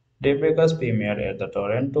 Daybreakers premiered at the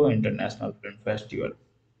Toronto International Film Festival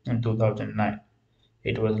in 2009.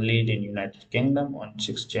 It was released in United Kingdom on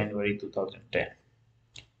 6 January 2010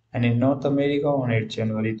 and in North America on 8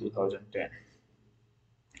 January 2010.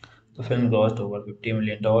 The film grossed over $50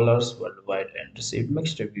 million worldwide and received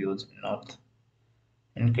mixed reviews in North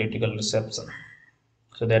and critical reception.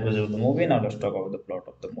 So that was about the movie. Now let's talk about the plot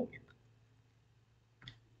of the movie.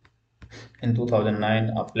 In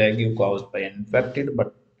 2009, a plague caused by an infected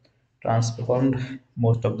but transformed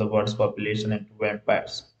most of the world's population into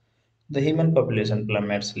vampires. The human population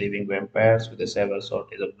plummets, leaving vampires with a severe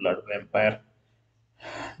shortage of blood. Vampire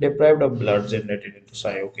deprived of blood generated into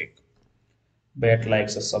Hawke. Bat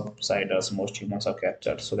likes a subsiders, most humans are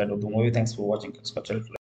captured. So that was the movie. Thanks for watching.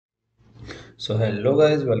 So hello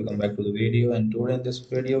guys, welcome back to the video, and today in this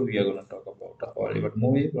video we are going to talk about a Hollywood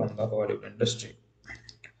movie from the Hollywood industry.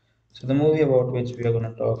 So the movie about which we are going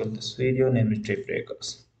to talk in this video name is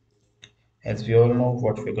Daybreakers. As we all know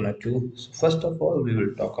what we're going to do. So first of all, we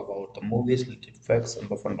will talk about the movie's little facts and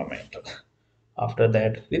the fundamentals. After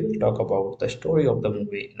that, we will talk about the story of the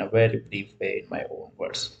movie in a very brief way in my own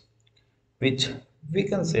words, which we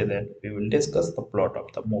can say that we will discuss the plot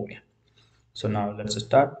of the movie. So now let's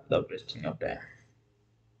start the wasting of time.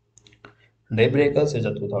 Daybreakers is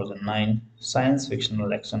a 2009 science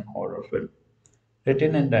fictional action horror film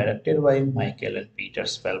written and directed by Michael and Peter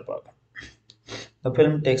Spellberg. The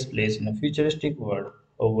film takes place in a futuristic world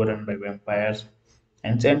overrun by vampires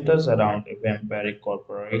and centers around a vampiric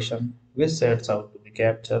corporation which sets out to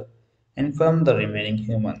capture and farm the remaining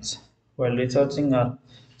humans while researching a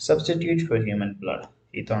substitute for human blood.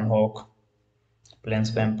 Ethan Hawke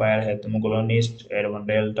plays vampire ethnocolonist Edwin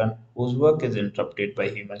Dalton, whose work is interrupted by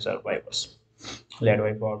human survivors, led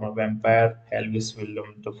by former vampire Elvis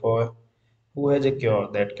Willem Dafoe, who has a cure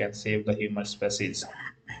that can save the human species.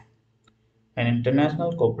 An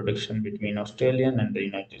international co-production between Australia and the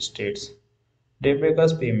United States,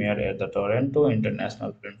 Daybreakers premiered at the Toronto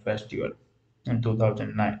International Film Festival in 2009 and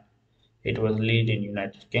in North America on 8 January 2010 and in North America on 8 January 2010. Who has a cure that can save the human species. An international co-production between Australia and the United States, Daybreakers premiered at the Toronto International Film Festival in 2009. It was released in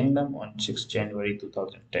United Kingdom on 6 January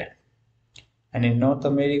 2010 and in North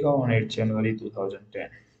America on 8 January 2010.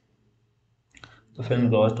 The film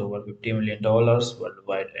grossed over $50 million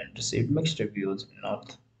worldwide and received mixed reviews in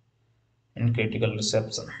North and critical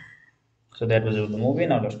reception. So that was about the movie.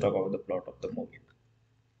 Now let's talk about the plot of the movie.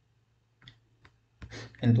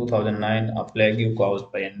 In 2009, a plague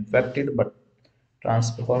caused by an infected but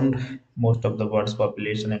transformed most of the world's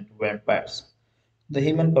population into vampires. The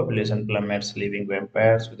human population plummets, leaving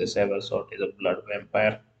vampires with a severe shortage of blood.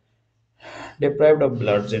 Vampire deprived of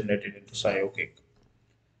blood generated into Hawke.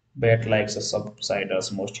 Bat likes a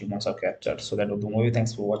subsiders, most humans are captured. So that was the movie.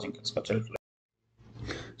 Thanks for watching.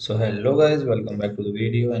 So hello guys, welcome back to the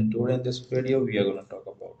video, and today in this video we are going to talk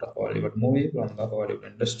about a Hollywood movie from the Hollywood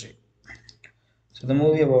industry. So the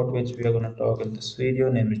movie about which we are going to talk in this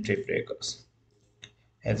video name is Daybreakers.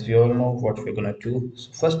 As we all know what we're going to do.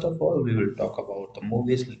 So first of all, we will talk about the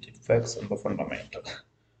movie's little facts and the fundamentals.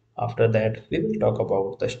 After that, we will talk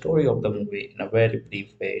about the story of the movie in a very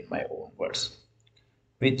brief way in my own words,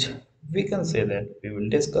 which we can say that we will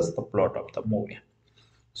discuss the plot of the movie.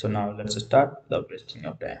 So now let's start the wasting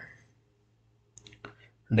of time.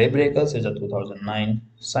 Daybreakers is a 2009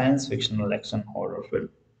 science fictional action horror film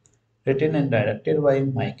written and directed by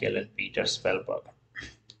Michael and Peter Spellberg.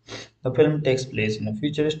 The film takes place in a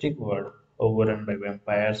futuristic world overrun by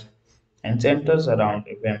vampires and centers around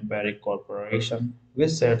a vampiric corporation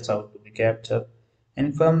which sets out to capture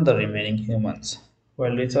and farm the remaining humans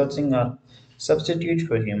while researching a substitute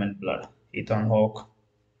for human blood. Ethan Hawke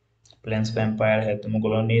plays vampire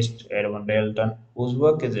ethnocolonist Edwin Dalton, whose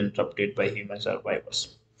work is interrupted by human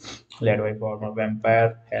survivors, led by former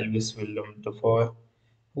vampire Elvis Willem Dafoe,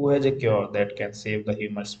 who has a cure that can save the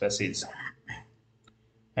human species.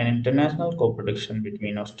 An international co-production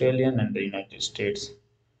between Australia and the United States,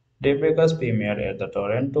 Daybreakers premiered at the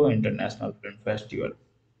Toronto International Film Festival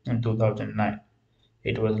in 2009.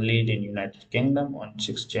 It was released in United Kingdom on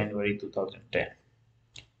 6 January 2010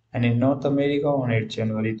 and in North America on 8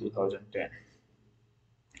 January 2010.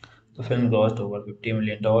 The film grossed over $50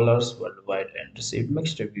 million worldwide and received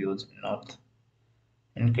mixed reviews in North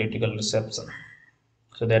and critical reception.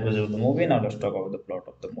 So that was about the movie. Now let's talk about the plot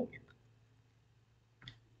of the movie.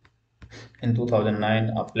 In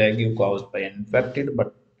 2009, a plague caused by an infected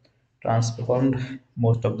but transformed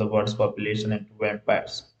most of the world's population into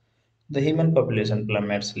vampires. The human population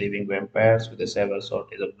plummets, leaving vampires with a severe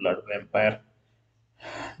shortage of blood. Vampire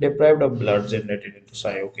deprived of blood generated into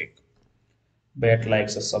Hawke. Bat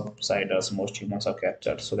likes a subsiders, most humans are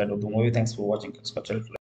captured. So that was the movie. Thanks for watching.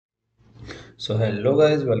 So hello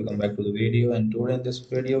guys, welcome back to the video, and today in this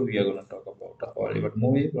video we are going to talk about a Hollywood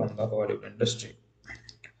movie from the Hollywood industry.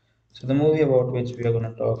 So the movie about which we are going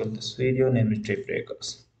to talk in this video name is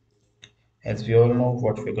Daybreakers. As we all know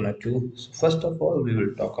what we're going to do. So first of all we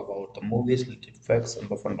will talk about the movie's little facts and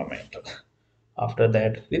the fundamentals. After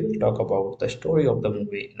that we will talk about the story of the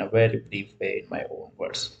movie in a very brief way in my own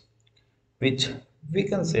words, which we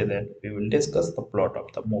can say that we will discuss the plot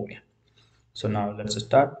of the movie. So now let's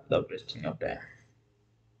start the wasting of time.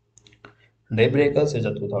 Daybreakers is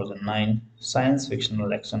a 2009 science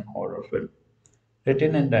fictional action horror film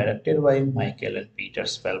written and directed by Michael and Peter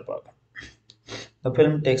Spellberg. The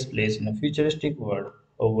film takes place in a futuristic world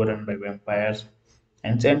overrun by vampires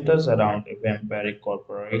and centers around a vampiric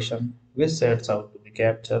corporation which sets out to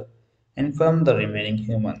capture and farm the remaining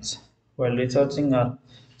humans while researching a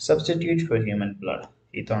substitute for human blood.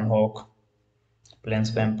 Ethan Hawke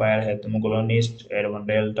plays vampire ethnocolonist Edwin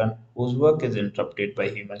Dalton, whose work is interrupted by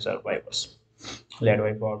human survivors, led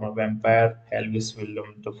by former vampire Elvis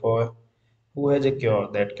Willem Dafoe, who has a cure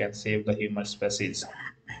that can save the human species.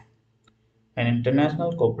 An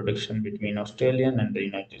international co-production between Australia and the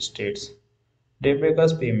United States,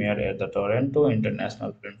 Daybreakers premiered at the Toronto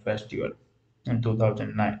International Film Festival in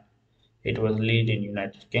 2009. It was released in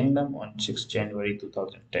United Kingdom on 6 January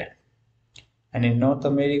 2010 and in North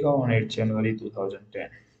America on 8 January 2010.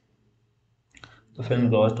 The film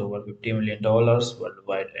grossed over $50 million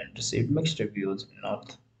worldwide and received mixed reviews in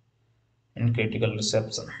North and critical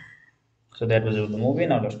reception. So that was about the movie.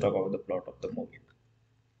 Now let's talk about the plot of the movie.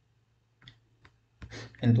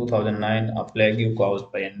 In 2009, a plague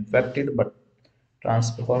caused by an infected but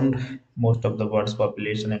transformed most of the world's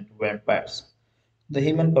population into vampires. The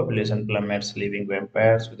human population plummets, leaving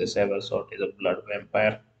vampires with a severe shortage of blood.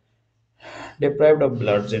 Vampire deprived of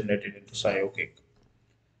blood generated into Hawke.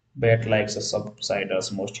 Bat likes a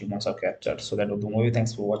subsiders, most humans are captured. So that was the movie.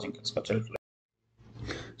 Thanks for watching.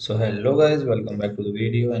 So hello guys, welcome back to the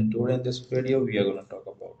video, and today in this video we are going to talk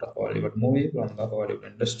about a Hollywood movie from the Hollywood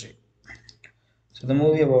industry. So the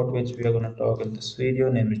movie about which we are going to talk in this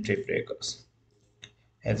video name is Daybreakers.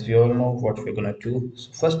 As we all know what we're going to do.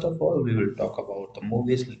 So first of all we will talk about the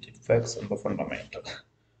movie's little facts and the fundamentals.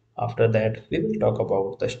 After that we will talk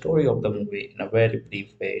about the story of the movie in a very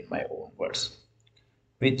brief way in my own words,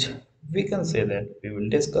 which we can say that we will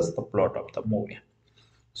discuss the plot of the movie.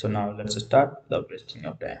 So now let's start the wasting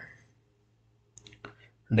of time.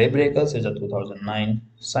 Daybreakers is a 2009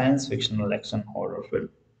 science fictional action horror film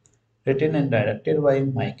written and directed by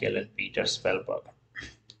Michael and Peter Spellberg.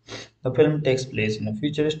 The film takes place in a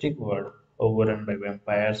futuristic world overrun by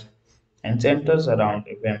vampires and centers around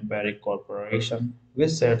a vampiric corporation which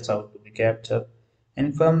sets out to capture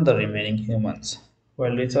and farm the remaining humans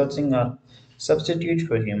while researching a substitute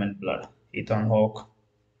for human blood. Ethan Hawke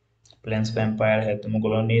plays vampire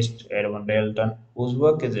ethnocolonist Edwin Dalton, whose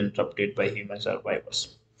work is interrupted by human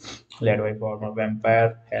survivors, led by former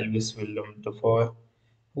vampire Elvis Willem Dafoe,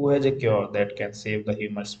 who has a cure that can save the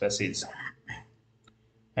human species.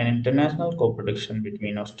 An international co-production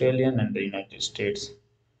between Australia and the United States,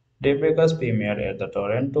 Daybreakers premiered at the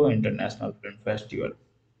Toronto International Film Festival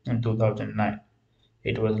in 2009.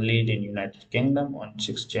 It was released in United Kingdom on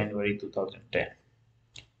 6 January 2010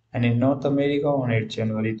 and in North America on 8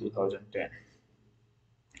 January 2010.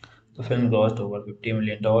 The film grossed over $50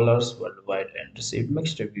 million worldwide and received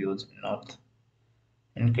mixed reviews in North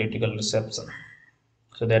and critical reception.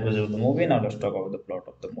 So that was about the movie. Now let's talk about the plot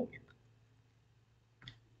of the movie.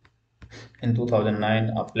 In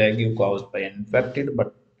 2009, a plague caused by an infected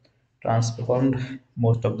but transformed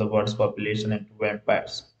most of the world's population into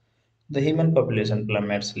vampires. The human population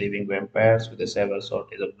plummets, leaving vampires with a severe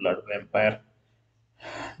shortage of blood. Vampire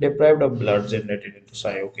deprived of blood generated into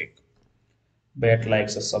Hawke. Bat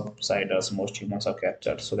likes the subsiders, most humans are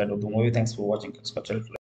captured. So that was the movie. Thanks for watching.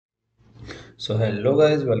 So hello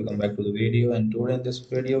guys, welcome back to the video, and today in this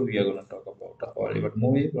video we are going to talk about a Hollywood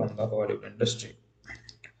movie from the Hollywood industry.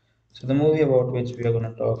 So the movie about which we are going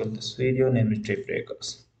to talk in this video name is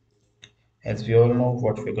Daybreakers. As we all know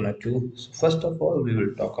what we're going to do, so first of all we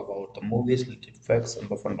will talk about the movie's related facts and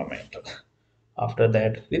the fundamentals. After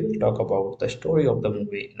that we will talk about the story of the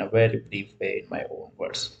movie in a very brief way in my own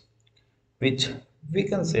words, which we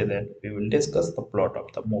can say that we will discuss the plot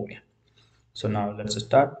of the movie. So now let's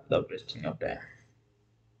start the wasting of time.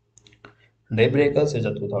 Daybreakers is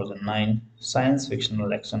a 2009 science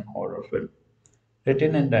fictional action horror film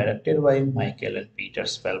written and directed by Michael and Peter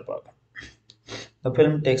Spellberg. The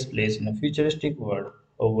film takes place in a futuristic world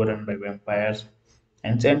overrun by vampires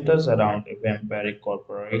and centers around a vampiric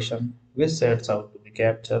corporation which sets out to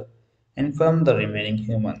capture and farm the remaining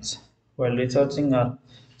humans while researching a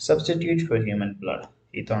substitute for human blood.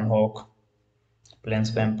 Ethan Hawke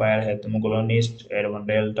plays vampire ethnocolonist Edwin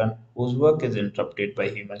Dalton, whose work is interrupted by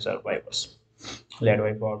human survivors, led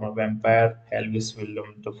by former vampire Elvis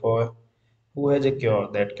Willem Dafoe, who has a cure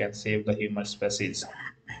that can save the human species.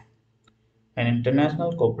 An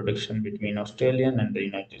international co-production between Australia and the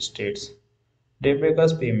United States,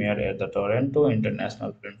 Daybreakers premiered at the Toronto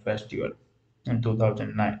International Film Festival in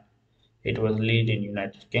 2009. It was released in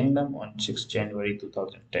United Kingdom on 6 January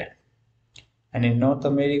 2010 and in North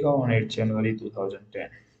America on 8 January 2010.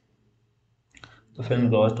 The film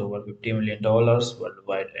grossed over $50 million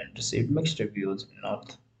worldwide and received mixed reviews in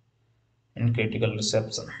North and critical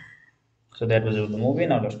reception. So that was the movie.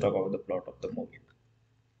 Now let's talk about the plot of the movie.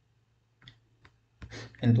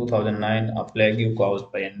 In 2009, a plague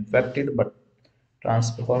caused by an infected but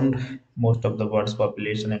transformed most of the world's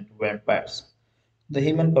population into vampires. The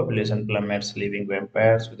human population plummets, leaving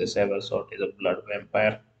vampires with a severe shortage of blood.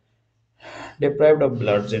 Vampire deprived of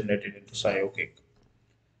blood generated into Hawke.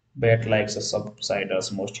 Bat likes the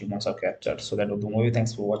subsiders, most humans are captured. So that was the movie.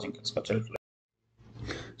 Thanks for watching.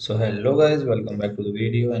 So hello guys, welcome back to the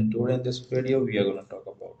video, and today in this video we are going to talk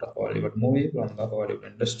about a Hollywood movie from the Hollywood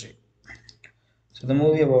industry. So the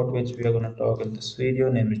movie about which we are going to talk in this video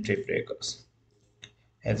name is Daybreakers.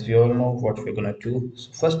 As we all know what we're going to do,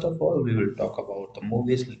 so first of all we will talk about the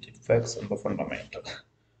movie's related facts and the fundamentals.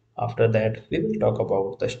 After that we will talk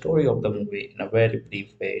about the story of the movie in a very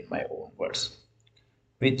brief way in my own words,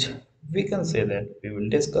 which we can say that we will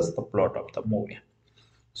discuss the plot of the movie.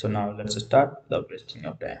 So now let's start the wasting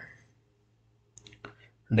of time.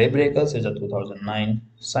 Daybreakers is a 2009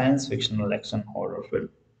 science fictional action horror film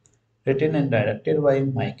written and directed by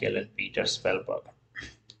Michael and Peter Spellberg.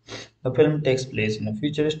 The film takes place in a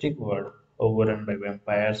futuristic world overrun by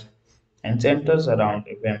vampires and centers around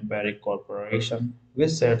a vampiric corporation which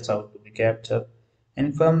sets out to capture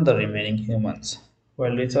and farm the remaining humans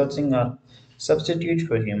while researching a substitute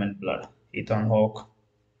for human blood. Ethan Hawke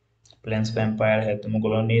plays vampire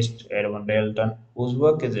ethnocolonist Edwin Dalton, whose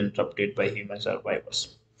work is interrupted by human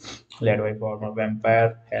survivors, led by former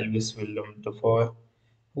vampire Elvis Willem Dafoe,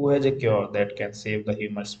 who has a cure that can save the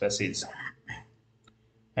human species.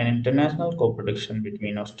 An international co-production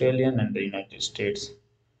between Australia and the United States,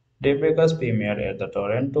 Daybreakers premiered at the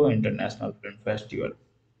Toronto International Film Festival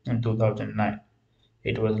in 2009.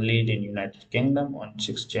 It was released in United Kingdom on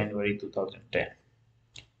 6 January 2010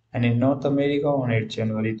 and in North America on 8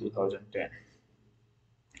 January 2010.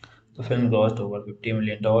 The film grossed over $50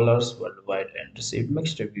 million worldwide and received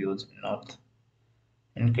mixed reviews in North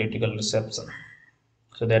and critical reception.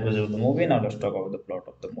 So that was the movie. Now let's talk about the plot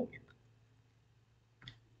of the movie.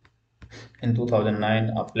 In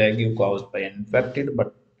 2009, a plague caused by an infected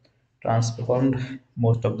but transformed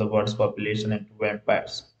most of the world's population into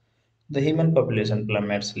vampires. The human population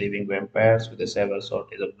plummets, leaving vampires with a severe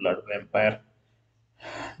shortage of blood. Vampire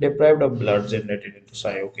deprived of blood generated into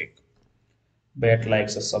Hawke. Bat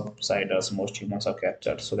likes the subsiders, most humans are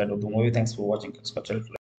captured. So that was the movie. Thanks for watching.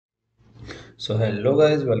 So hello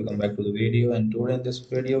guys, welcome back to the video, and today in this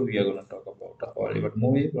video we are going to talk about a Hollywood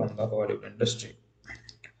movie from the Hollywood industry.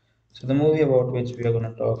 So the movie about which we are going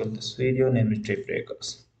to talk in this video name is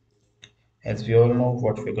Daybreakers. As we all know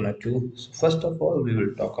what we're going to do, so first of all we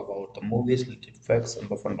will talk about the movie's related facts and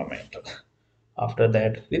the fundamentals. After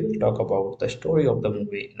that we will talk about the story of the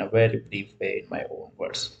movie in a very brief way in my own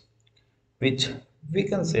words, which we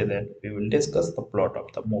can say that we will discuss the plot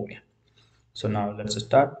of the movie. So now let's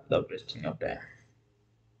start the wasting of time.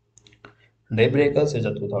 Daybreakers is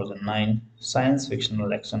a 2009 science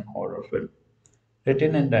fictional action horror film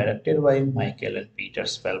written and directed by Michael and Peter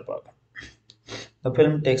Spellberg. The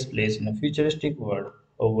film takes place in a futuristic world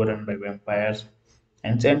overrun by vampires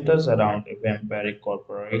and centers around a vampiric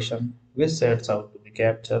corporation which sets out to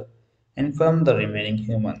capture and farm the remaining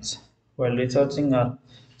humans while researching a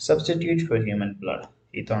substitute for human blood.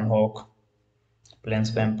 Ethan Hawke plans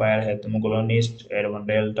vampire ethnocolonist Edwin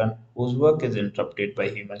Dalton, whose work is interrupted by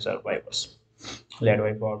human survivors, led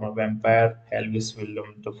by former vampire Elvis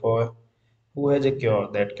Willem Dafoe, who has a cure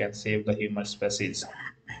that can save the human species.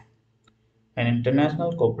 An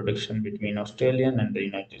international co-production between Australia and the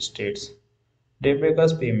United States,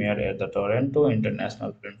 Daybreakers premiered at the Toronto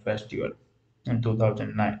International Film Festival in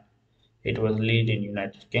 2009. It was released in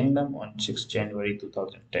United Kingdom on 6 January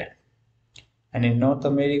 2010 and in North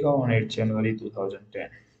America on 8 January 2010.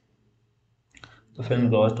 The film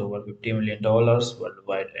grossed over $50 million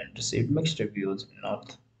worldwide and received mixed reviews in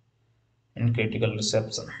North and critical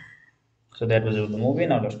reception. So that was about the movie.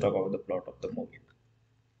 Now let's talk about the plot of the movie.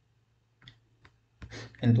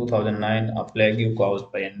 In 2009, a plague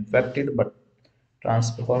caused by an infected but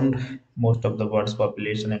transformed most of the world's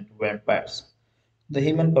population into vampires. The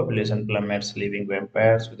human population plummets, leaving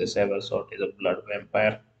vampires with a severe shortage of blood.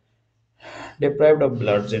 Vampire deprived of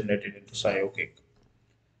blood generated into Hawke.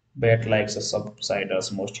 Bat likes a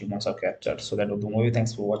subsiders, most humans are captured. So that was the movie.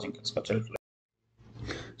 Thanks for watching.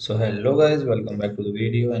 So hello guys, welcome back to the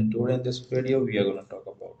video, and today in this video we are going to talk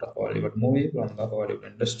about a Hollywood movie from the Hollywood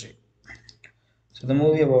industry. So the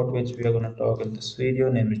movie about which we are going to talk in this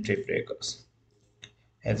video name is Daybreakers.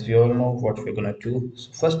 As we all know what we're going to do,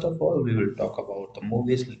 so first of all we will talk about the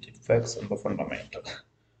movie's related facts and the fundamentals.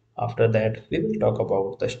 After that we will talk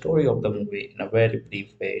about the story of the movie in a very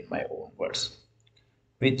brief way in my own words,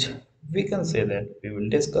 which we can say that we will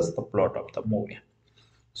discuss the plot of the movie.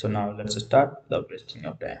 So now let's start the wasting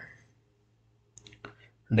of time.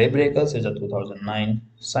 Daybreakers is a 2009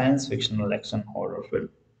 science fictional action horror film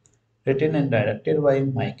written and directed by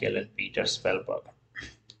Michael and Peter Spellberg.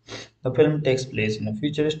 The film takes place in a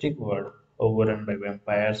futuristic world overrun by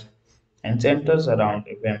vampires and centers around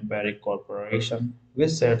a vampiric corporation which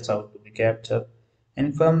sets out to capture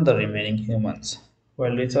and farm the remaining humans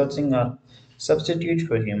while researching a substitute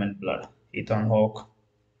for human blood. Ethan Hawke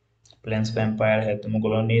plans vampire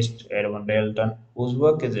ethnocolonist Edwin Dalton, whose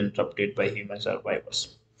work is interrupted by human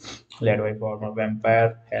survivors, led by former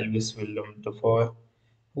vampire Elvis Willem Dafoe,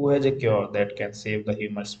 who has a cure that can save the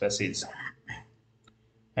human species.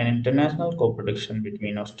 An international co-production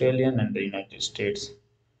between Australia and the United States,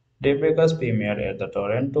 Daybreakers premiered at the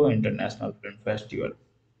Toronto International Film Festival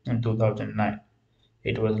in 2009.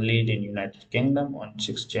 It was released in United Kingdom on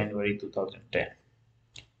 6 January 2010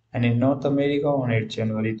 and in North America on 8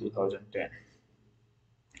 January 2010.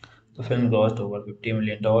 The film grossed over $50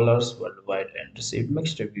 million worldwide and received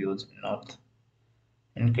mixed reviews in North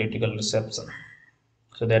and critical reception.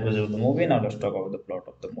 So that was about the movie. Now let's talk about the plot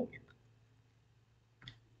of the movie.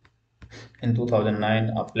 In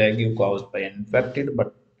 2009, a plague caused by an infected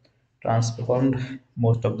but transformed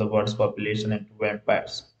most of the world's population into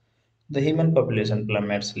vampires. The human population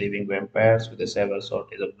plummets, leaving vampires with a severe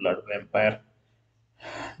shortage of blood. Vampire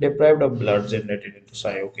deprived of blood generated into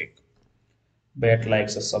Hawke. Bat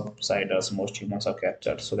likes a subsiders, most humans are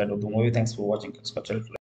captured. So that was the movie. Thanks for watching.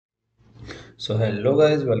 So hello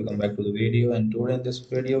guys, welcome back to the video, and today in this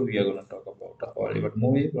video we are going to talk about a Hollywood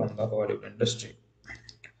movie from the Hollywood industry.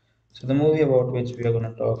 So the movie about which we are going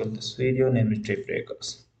to talk in this video name is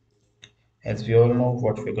Daybreakers. As we all know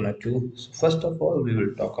what we're going to do, so first of all we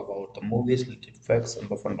will talk about the movie's related facts and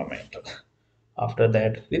the fundamentals. After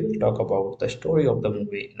that we will talk about the story of the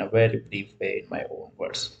movie in a very brief way in my own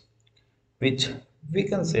words, which we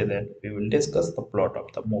can say that we will discuss the plot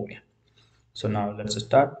of the movie. So now let's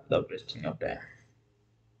start the wasting of time.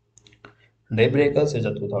 Daybreakers is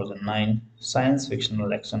a 2009 science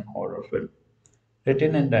fictional action horror film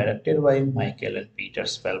written and directed by Michael and Peter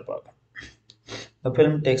Spellberg. The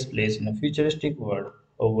film takes place in a futuristic world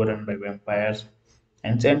overrun by vampires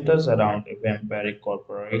and centers around a vampiric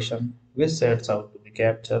corporation which sets out to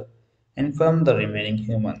capture and farm the remaining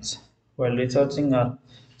humans while researching a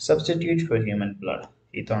substitute for human blood.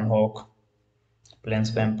 Ethan Hawke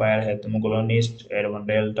plans vampire ethnocolonist Edwin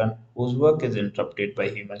Dalton, whose work is interrupted by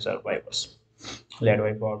human survivors, led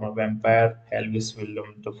by former vampire Elvis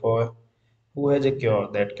Willem Dafoe, who has a cure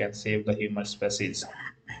that can save the human species.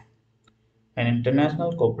 An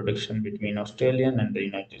international co-production between Australia and the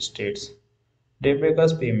United States,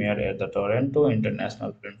 Daybreakers premiered at the Toronto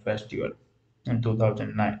International Film Festival in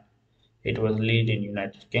 2009. It was released in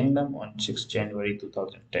United Kingdom on 6 January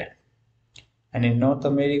 2010 and in North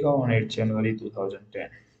America on 8 January 2010.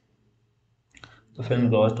 The film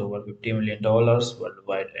grossed over $50 million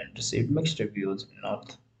worldwide and received mixed reviews in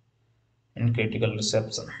North and critical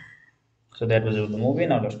reception. So that was about the movie.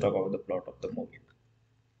 Now let's talk about the plot of the movie.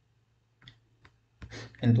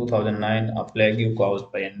 In 2009, a plague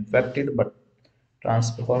caused by an infected but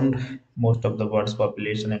transformed most of the world's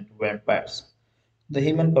population into vampires. The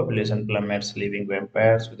human population plummets, leaving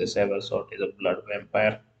vampires with a severe shortage of blood.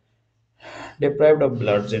 Vampire deprived of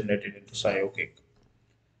blood generated into Hawke.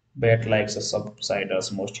 Bat likes a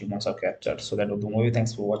subsiders, most humans are captured. So that was the movie.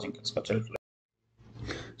 Thanks for watching.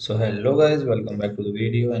 So hello guys, welcome back to the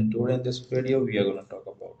video, and today in this video we are going to talk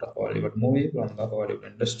about a Hollywood movie from the Hollywood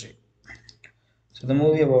industry. So the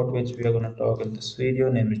movie about which we are going to talk in this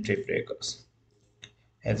video name is Daybreakers.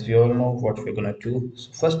 As we all know what we're going to do,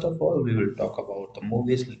 so first of all we will talk about the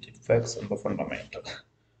movie's little facts and the fundamentals.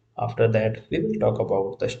 After that we will talk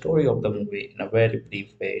about the story of the movie in a very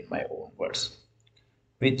brief way in my own words,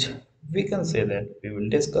 which we can say that we will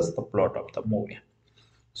discuss the plot of the movie.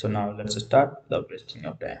 So now let's start the wasting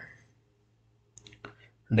of time.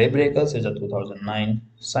 Daybreakers is a 2009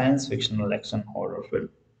 science fictional action horror film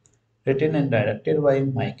written and directed by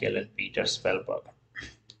Michael and Peter Spellberg.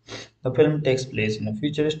 The film takes place in a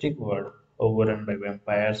futuristic world overrun by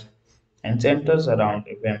vampires and centers around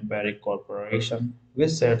a vampiric corporation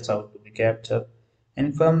which sets out to capture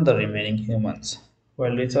and farm the remaining humans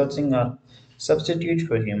while researching a substitute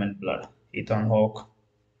for human blood. Ethan Hawke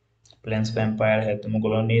plays vampire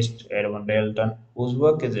ethnocolonist Edwin Dalton, whose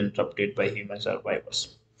work is interrupted by human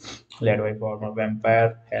survivors, led by former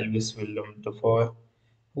vampire Willem Dafoe,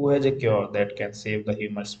 who has a cure that can save the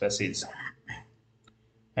human species.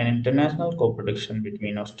 An international co-production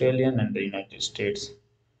between Australia and the United States,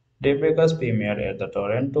 Daybreakers premiered at the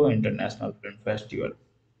Toronto International Film Festival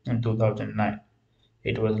in 2009.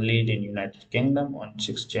 It was released in United Kingdom on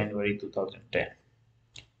 6 January 2010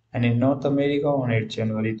 and in North America on 8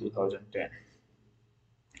 January 2010.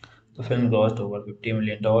 The film grossed over $50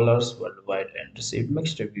 million worldwide and received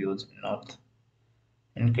mixed reviews in North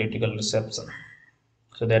and critical reception.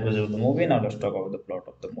 So that was the movie. Now let's talk about the plot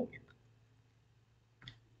of the movie.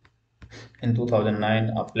 In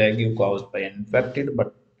 2009, a plague caused by an infected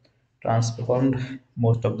but transformed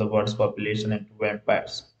most of the world's population into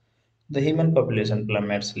vampires. The human population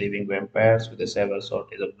plummets, leaving vampires with a severe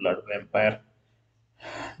shortage of blood. Vampire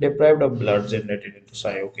deprived of blood generated into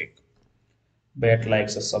Hawke. Bat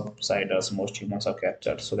likes a subsiders, most humans are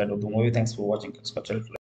captured. So that was the movie. Thanks for watching.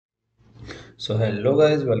 So hello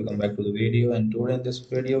guys, welcome back to the video, and today in this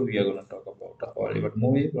video we are going to talk about a Hollywood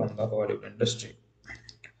movie from the Hollywood industry.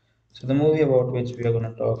 So the movie about which we are going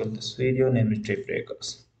to talk in this video name is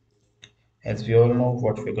Daybreakers. As we all know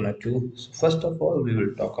what we're going to do, so first of all we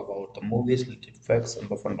will talk about the movie's little facts and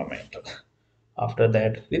the fundamentals. After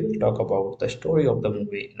that we will talk about the story of the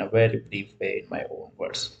movie in a very brief way in my own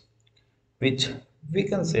words, which we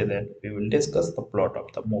can say that we will discuss the plot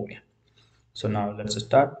of the movie. So now let's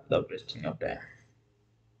start the wasting of time.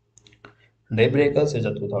 Daybreakers is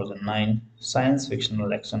a 2009 science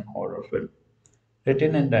fictional action horror film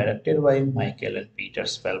written and directed by Michael and Peter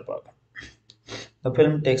Spellberg. The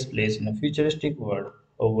film takes place in a futuristic world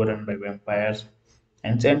overrun by vampires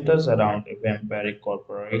and centers around a vampiric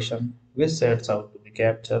corporation which sets out to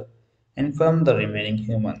capture and farm the remaining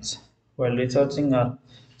humans while researching a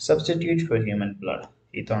substitute for human blood.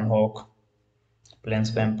 Ethan Hawke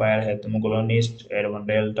plays vampire ethnocolonist Edwin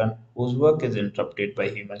Dalton, whose work is interrupted by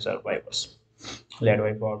human survivors, led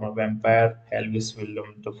by former vampire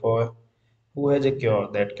Willem Dafoe, who has a cure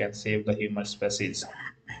that can save the human species.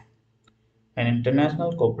 An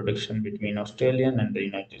international co-production between Australia and the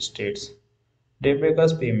United States,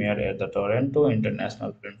 Daybreakers premiered at the Toronto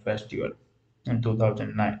International Film Festival in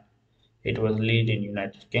 2009. It was released in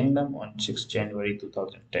United Kingdom on 6 January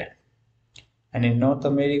 2010 and in North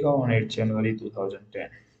America on 8 January 2010.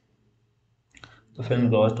 The film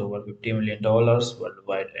grossed over $50 million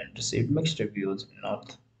worldwide and received mixed reviews in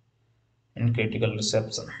North and critical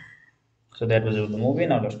reception. So that was the movie.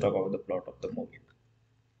 Now let's talk about the plot of the movie.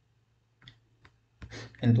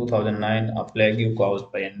 In 2009, a plague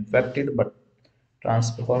caused by an infected but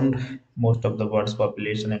transformed most of the world's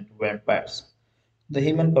population into vampires. The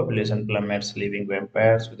human population plummets, leaving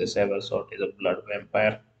vampires with a severe shortage of blood.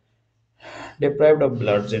 Vampire deprived of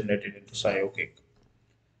blood generated into Hawke.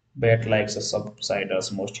 Bat likes a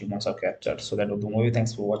subsiders, most humans are captured. So that was the movie.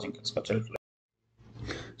 Thanks for watching.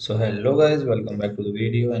 So hello guys, welcome back to the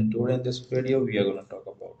video, and today in this video we are going to talk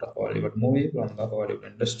about a Hollywood movie from the Hollywood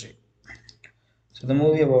industry. So the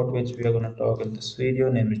movie about which we are going to talk in this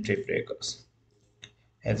video name is Daybreakers.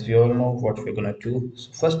 As we all know what we're going to do,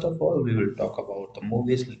 so first of all we will talk about the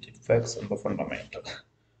movie's little facts and the fundamentals.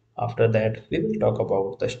 After that we will talk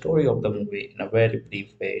about the story of the movie in a very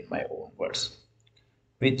brief way in my own words,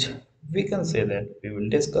 which we can say that we will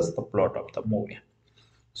discuss the plot of the movie.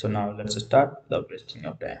 So now let's start the wasting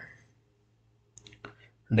of time.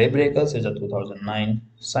 Daybreakers is a 2009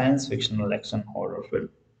 science fictional action horror film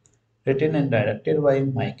written and directed by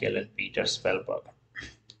Michael and Peter Spellberg.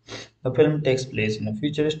 The film takes place in a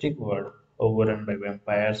futuristic world overrun by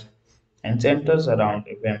vampires and centers around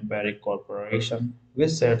a vampiric corporation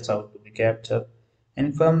which sets out to capture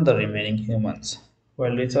and farm the remaining humans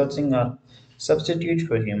while researching a substitute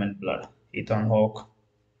for human blood. Ethan Hawke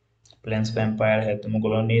plays vampire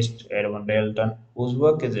ethnocolonist Edwin Dalton, whose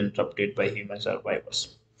work is interrupted by human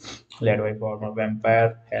survivors, led by former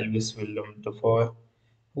vampire Elvis Willem Dafoe,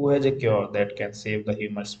 who has a cure that can save the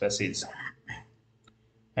human species.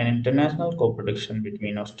 An international co-production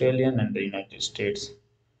between Australia and the United States,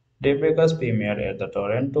 Daybreakers premiered at the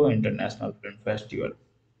Toronto International Film Festival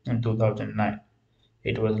in 2009.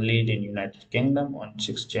 It was released in United Kingdom on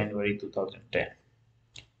 6 January 2010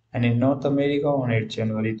 and in North America on 8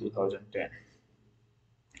 January 2010.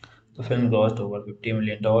 The film grossed over $50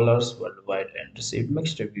 million worldwide and received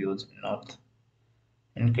mixed reviews in North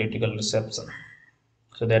and critical reception.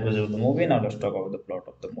 So that was about the movie. Now let's talk about the plot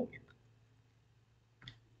of the movie.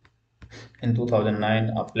 In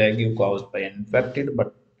 2009, a plague caused by an infected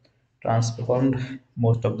but transformed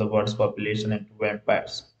most of the world's population into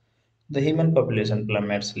vampires. The human population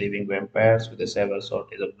plummets, leaving vampires with a severe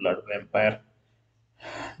shortage of blood. Vampire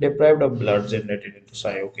deprived of blood generated into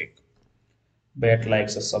Hawke. Bat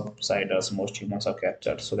likes a subsiders, most humans are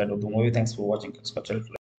captured. So that was the movie. Thanks for watching.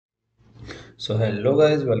 So hello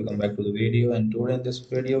guys, welcome back to the video, and today in this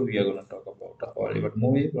video we are going to talk about a Hollywood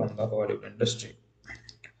movie from the Hollywood industry.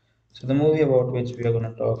 So the movie about which we are going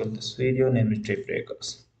to talk in this video name is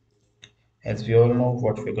Daybreakers. As we all know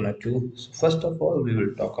what we're going to do, so first of all we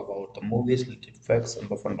will talk about the movie's little facts and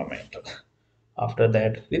the fundamentals. After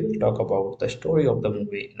that we will talk about the story of the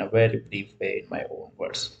movie in a very brief way in my own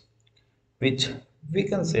words, which we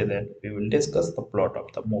can say that we will discuss the plot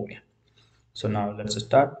of the movie. So now let's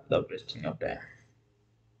start the wasting of time.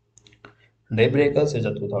 Daybreakers is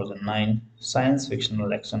a 2009 science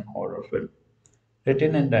fictional action horror film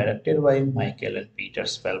written and directed by Michael and Peter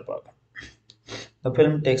Spellberg. The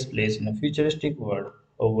film takes place in a futuristic world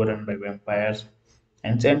overrun by vampires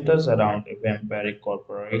and centers around a vampiric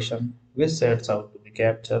corporation which sets out to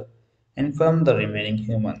capture and farm the remaining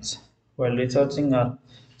humans while researching a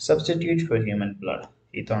substitute for human blood.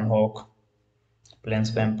 Ethan Hawke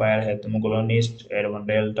plays vampire ethnocolonist Edwin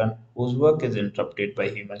Dalton, whose work is interrupted by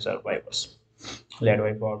human survivors, led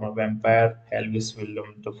by former vampire Elvis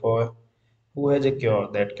Willem Dafoe, who has a cure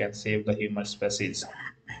that can save the human species.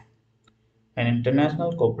 An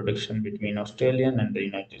international co-production between Australia and the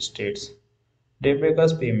United States,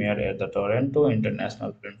 Daybreakers premiered at the Toronto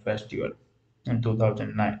International Film Festival in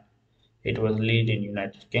 2009. It was released in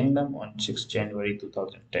United Kingdom on 6 January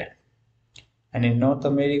 2010 and in North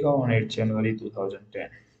America on 8 January 2010.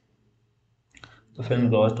 The film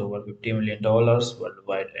grossed over $50 million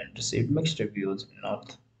worldwide and received mixed reviews in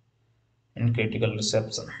North and critical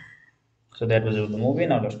reception. So that was about the movie.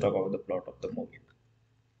 Now let's talk about the plot of the movie.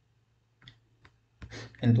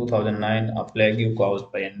 In 2009, a plague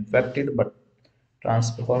caused by an infected but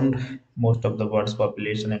transformed most of the world's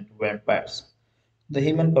population into vampires. The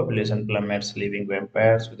human population plummets, leaving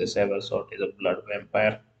vampires with a severe shortage of blood.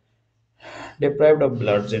 Vampire deprived of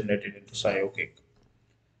blood generated into Hawke.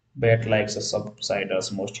 Bat likes a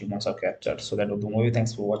subsiders, most humans are captured. So that was the movie.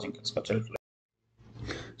 Thanks for watching.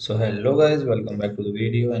 So hello guys, welcome back to the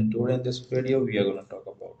video, and today in this video we are going to talk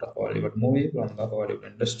about a Hollywood movie from the Hollywood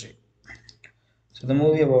industry. So the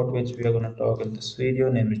movie about which we are going to talk in this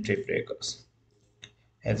video name is Daybreakers.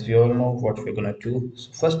 As we all know what we're going to do,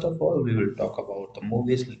 so first of all we will talk about the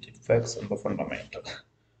movie's little facts and the fundamentals.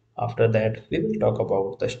 After that we will talk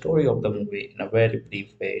about the story of the movie in a very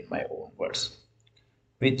brief way in my own words,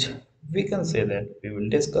 which we can say that we will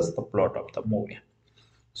discuss the plot of the movie.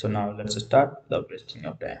 So now let's start the wasting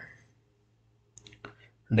of time.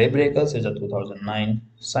 Daybreakers is a 2009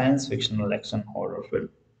 science fictional action horror film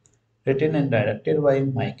written and directed by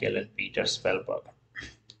Michael and Peter Spellberg.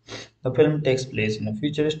 The film takes place in a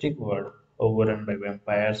futuristic world overrun by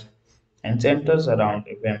vampires and centers around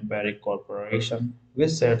a vampiric corporation which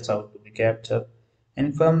sets out to capture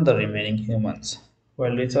and farm the remaining humans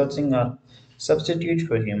while researching a substitute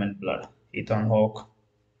for human blood. Ethan Hawke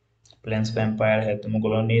plays vampire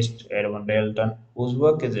ethnocolonist Edwin Dalton, whose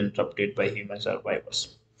work is interrupted by human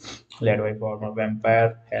survivors, led by former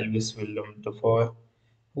vampire Elvis Willem Dafoe,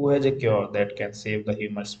 who has a cure that can save the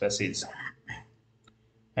human species.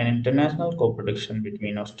 An international co-production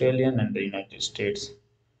between Australia and the United States,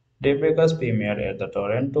 Daybreakers premiered at the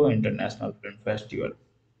Toronto International Film Festival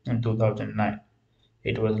in 2009.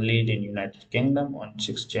 It was released in United Kingdom on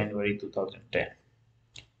 6 January 2010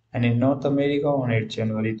 and in North America on 8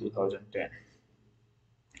 January 2010.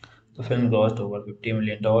 The film grossed over $50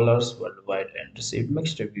 million worldwide and received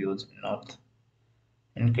mixed reviews in North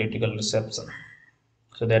and critical reception.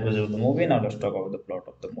 So that was about the movie. Now let's talk about the plot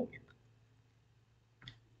of the movie.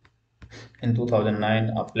 In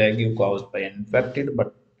 2009, a plague caused by an infected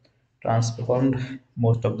but transformed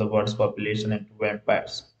most of the world's population into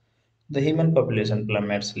vampires. The human population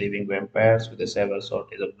plummets, leaving vampires with a severe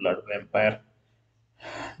shortage of blood. Vampire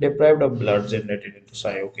deprived of blood generated into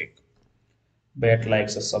Hawke. Bat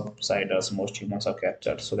likes a subsiders, most humans are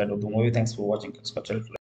captured. So that was the movie. Thanks for watching.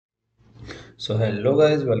 So hello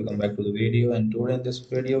guys, welcome back to the video, and today in this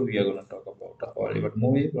video we are going to talk about a Hollywood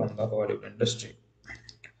movie from the Hollywood industry.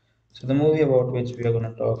 So the movie about which we are going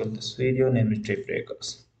to talk in this video name is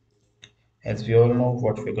Daybreakers. As we all know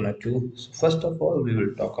what we're going to do, so first of all we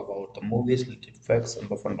will talk about the movie's related facts and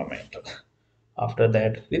the fundamentals. After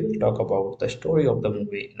that we will talk about the story of the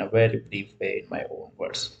movie in a very brief way in my own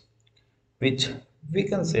words, which we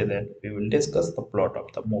can say that we will discuss the plot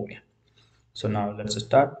of the movie. So now let's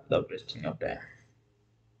start the wasting of time.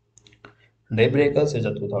 Daybreakers is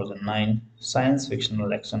a 2009 science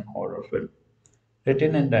fictional action horror film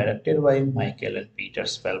written and directed by Michael and Peter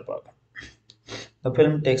Spellberg. The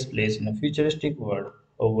film takes place in a futuristic world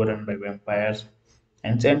overrun by vampires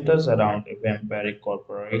and centers around a vampiric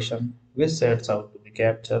corporation which sets out to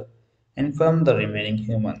capture and farm the remaining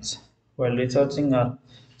humans while researching a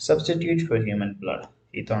substitute for human blood.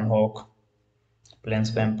 Ethan Hawke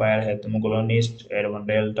plays vampire ethnocolonist Edwin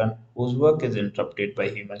Dalton, whose work is interrupted by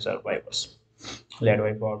human survivors, led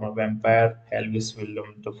by former vampire Elvis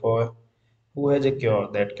Willem Dafoe, who has a cure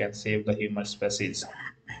that can save the human species.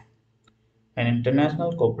 An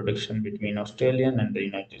international co-production between Australia and the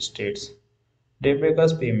United States,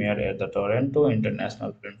 Daybreakers premiered at the Toronto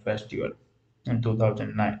International Film Festival in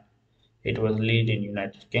 2009. It was released in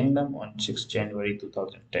United Kingdom on 6 January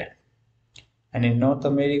 2010 and in North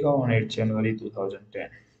America on 8 January 2010.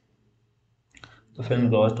 The film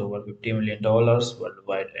grossed over $50 million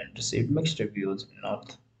worldwide and received mixed reviews in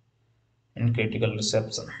North and critical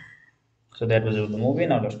reception. So that was about the movie.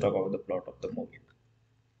 Now let's talk about the plot of the movie.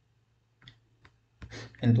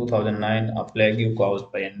 In 2009, a plague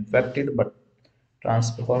caused by an infected but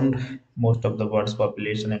transformed most of the world's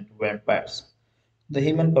population into vampires. The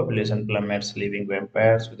human population plummets, leaving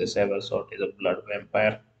vampires with a severe shortage of blood.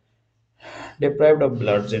 Vampire deprived of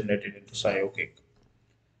blood generated into Hawke.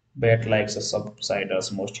 Bat likes a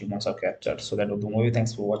subsiders, most humans are captured. So that was the movie.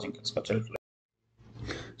 Thanks for watching.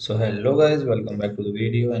 So hello guys, welcome back to the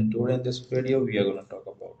video, and today in this video we are going to talk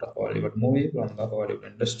about a Hollywood movie from the Hollywood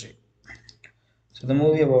industry. So the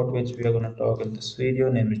movie about which we are going to talk in this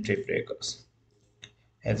video name is Daybreakers.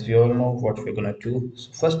 As we all know what we're going to do,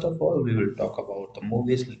 so first of all we will talk about the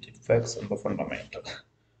movie's related facts and the fundamentals.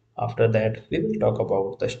 After that we will talk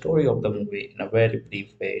about the story of the movie in a very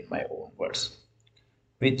brief way in my own words,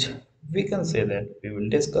 which we can say that we will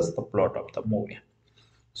discuss the plot of the movie.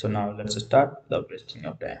 So now let's start the wasting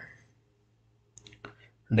of time.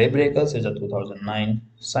 Daybreakers is a 2009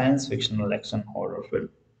 science fictional action horror film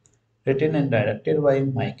written and directed by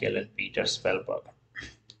Michael and Peter Spellberg.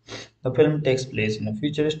 The film takes place in a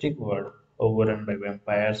futuristic world overrun by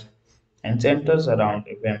vampires and centers around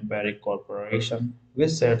a vampiric corporation which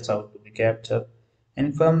sets out to capture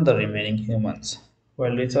and farm the remaining humans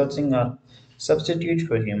while researching a substitute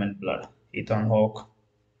for human blood. Ethan Hawke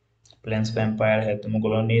plays vampire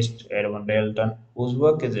ethnocolonist Edwin Dalton, whose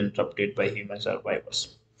work is interrupted by human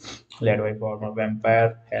survivors, led by former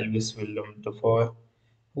vampire Elvis Willem Dafoe,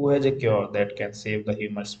 who has a cure that can save the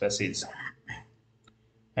human species.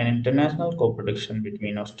 An international co-production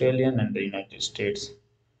between Australia and the United States,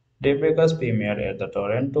 Daybreakers premiered at the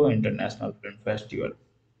Toronto International Film Festival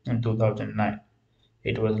in 2009.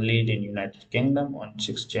 It was released in United Kingdom on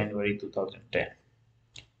 6 January 2010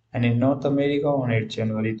 and in North America on 8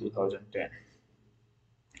 January 2010.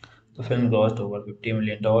 The film grossed over $50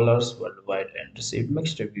 million worldwide and received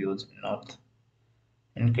mixed reviews in North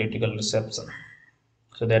and critical reception.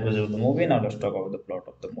 So that was about the movie. Now let's talk about the plot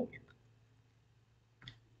of the movie.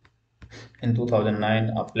 In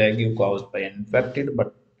 2009, a plague caused by an infected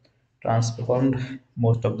but transformed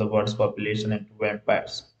most of the world's population into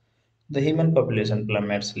vampires. The human population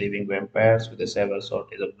plummets, leaving vampires with a severe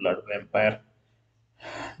shortage of blood. Vampire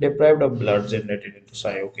deprived of blood generated into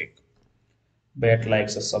Hawke. Bat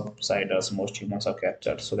likes a subsiders, most humans are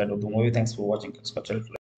captured. So that was the movie. Thanks for watching.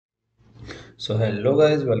 So hello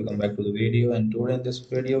guys, welcome back to the video, and today in this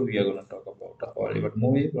video we are going to talk about a Hollywood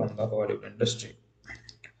movie from the Hollywood industry.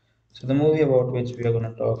 So the movie about which we are going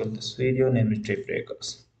to talk in this video name is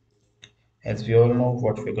Daybreakers. As we all know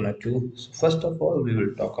what we're gonna do. So first of all, we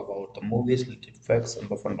will talk about the movie's little facts and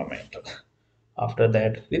the fundamentals. After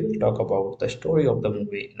that, we will talk about the story of the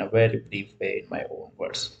movie in a very brief way in my own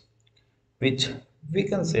words, which we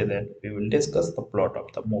can say that we will discuss the plot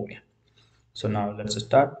of the movie. So now let's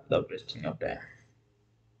start the wasting of time.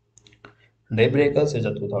 Daybreakers is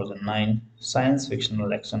a 2009 science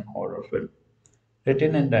fictional action horror film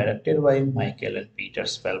written and directed by Michael and Peter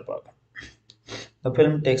Spellberg. The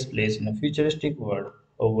film takes place in a futuristic world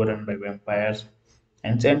overrun by vampires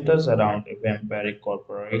and centers around a vampiric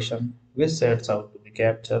corporation which sets out to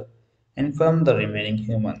capture and farm the remaining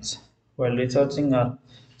humans while researching a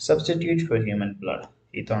substitute for human blood.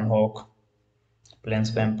 Ethan Hawke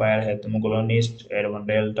plays vampire ethnocolonist Edwin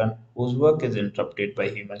Dalton, whose work is interrupted by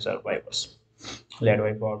human survivors, led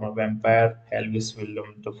by former vampire Elvis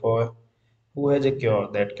Willem Dafoe, who has a cure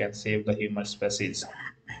that can save the human species.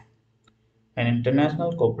 An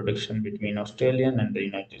international co-production between Australia and the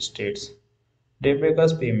United States,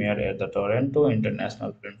 Daybreakers premiered at the Toronto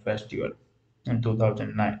International Film Festival in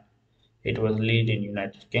 2009. It was released in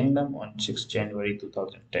United Kingdom on 6 January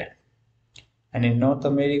 2010 and in North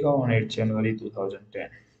America on 8 January 2010.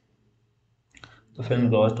 The film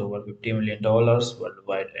grossed over $50 million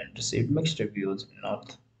worldwide and received mixed reviews in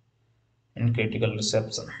North and critical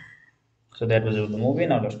reception. So that was about the movie.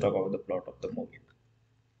 Now let's talk about the plot of the movie.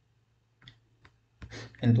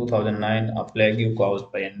 In 2009, a plague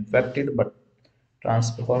caused by an infected but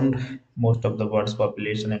transformed most of the world's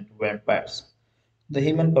population into vampires. The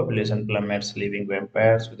human population plummets, leaving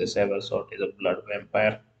vampires with a severe shortage of blood.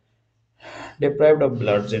 Vampire deprived of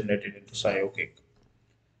blood generated into Hawke.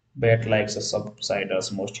 Bat likes a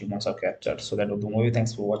subsiders, most humans are captured. So that was the movie.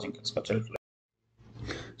 Thanks for watching.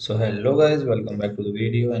 So hello guys, welcome back to the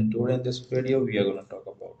video, and today in this video we are going to talk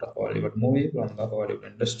about a Hollywood movie from the Hollywood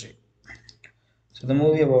industry. So the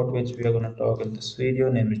movie about which we are going to talk in this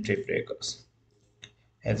video name is Daybreakers.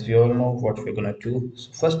 As we all know what we're going to do.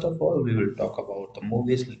 So first of all, we will talk about the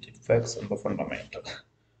movie's little facts and the fundamentals.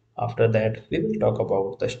 After that, we will talk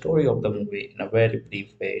about the story of the movie in a very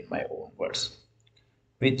brief way in my own words,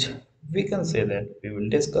 which we can say that we will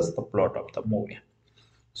discuss the plot of the movie.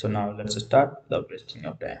 So now let's start the wasting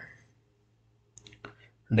of time.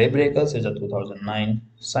 Daybreakers is a 2009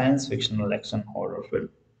 science fictional action horror film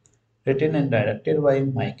written and directed by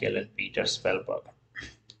Michael and Peter Spellberg.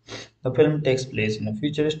 The film takes place in a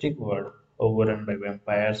futuristic world overrun by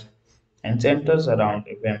vampires and centers around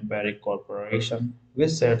a vampiric corporation which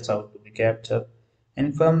sets out to capture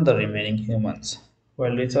and farm the remaining humans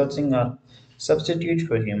while researching a substitute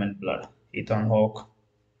for human blood. Ethan Hawke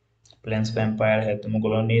plays vampire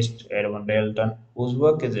ethnocolonist Edwin Dalton, whose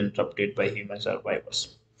work is interrupted by human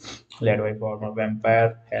survivors, led by former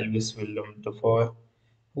vampire Elvis Willem Dafoe,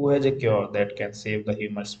 who has a cure that can save the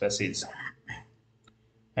human species.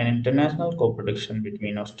 An international co-production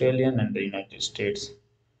between Australia and the United States,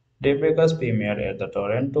 Daybreakers premiered at the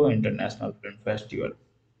Toronto International Film Festival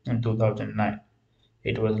in 2009 and in North America on 8 January 2010 and in North America on 8 January 2010. Who has a cure that can save the human species. An international co-production between Australia and the United States, Daybreakers premiered at the Toronto International Film Festival in 2009.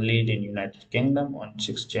 It was released in United Kingdom on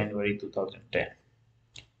 6 January 2010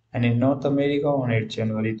 and in North America on 8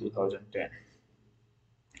 January 2010.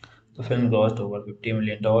 The film grossed over $50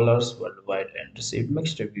 million worldwide and received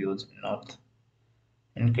mixed reviews in North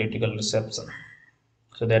and critical reception.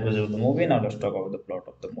 So that was about the movie. Now let's talk about the plot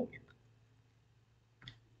of the movie.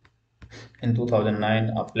 In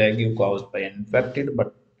 2009, a plague caused by an infected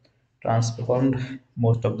but transformed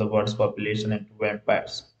most of the world's population into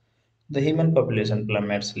vampires. The human population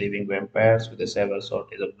plummets, leaving vampires with a severe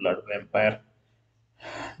shortage of blood. Vampire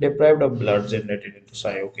deprived of blood generated into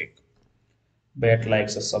Hawke. Bat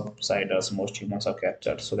likes a subsiders, most humans are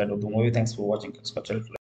captured. So that was the movie. Thanks for watching.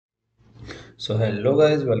 So hello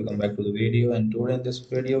guys, welcome back to the video, and today in this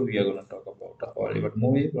video we are going to talk about a Hollywood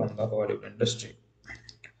movie from the Hollywood industry.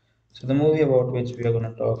 So the movie about which we are going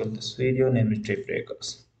to talk in this video name is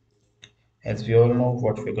Daybreakers. As we all know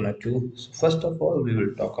what we're going to do. So first of all, we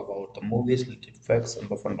will talk about the movie's little facts and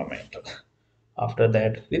the fundamentals. After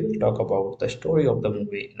that, we will talk about the story of the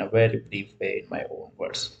movie in a very brief way in my own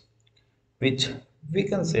words, which we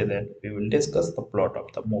can say that we will discuss the plot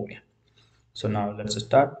of the movie. So now let's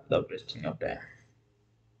start the wasting of time.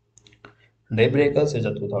 Daybreakers is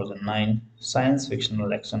a 2009 science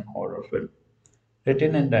fictional action horror film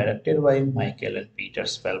written and directed by Michael and Peter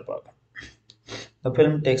Spellberg. The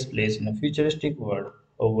film takes place in a futuristic world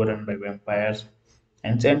overrun by vampires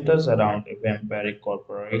and centers around a vampiric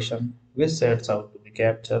corporation which sets out to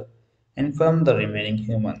capture and farm the remaining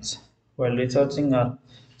humans while researching a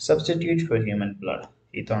substitute for human blood.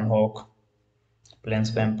 Ethan Hawke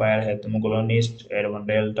plays vampire ethnocolonist Edwin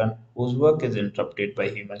Dalton, whose work is interrupted by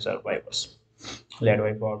human survivors, led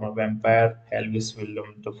by former vampire Elvis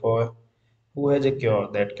Willem Dafoe, who has a cure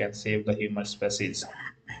that can save the human species.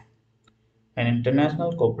 An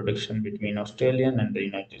international co-production between Australia and the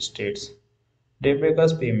United States,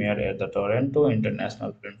 Daybreakers premiered at the Toronto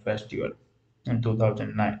International Film Festival in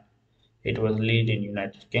 2009. It was released in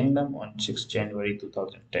United Kingdom on 6 January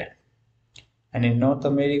 2010 and in North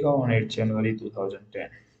America on 8 January 2010.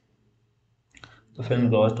 The film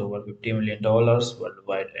grossed over $50 million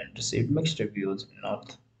worldwide and received mixed reviews in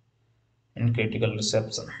North and critical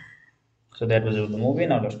reception. So that was about the movie.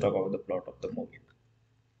 Now let's talk about the plot of the movie.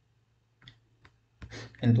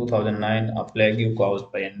 In 2009, a plague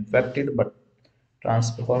caused by an infected but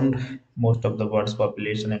transformed most of the world's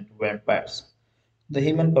population into vampires. The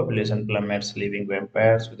human population plummets, leaving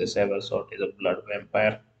vampires with a severe shortage of blood.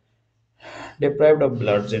 Vampire deprived of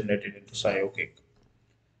blood generated into Hawke.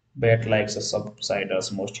 Bat likes a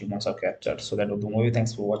subsiders, most humans are captured. So that was the movie.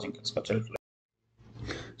 Thanks for watching.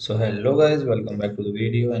 So hello guys, welcome back to the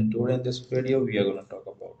video, and today in this video we are going to talk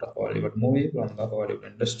about a Hollywood movie from the Hollywood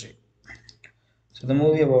industry. So the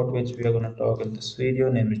movie about which we are going to talk in this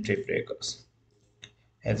video name is Daybreakers.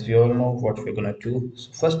 As we all know what we're going to do.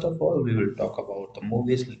 So first of all we will talk about the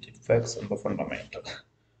movie's little facts and the fundamentals.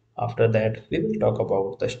 After that we will talk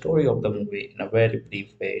about the story of the movie in a very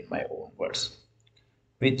brief way in my own words,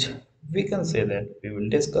 which we can say that we will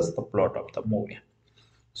discuss the plot of the movie.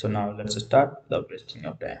 So now let's start the wasting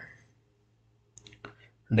of time.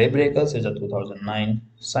 Daybreakers is a 2009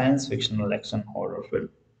 science fictional action horror film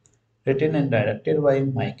written and directed by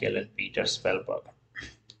Michael and Peter Spellberg.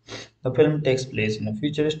 The film takes place in a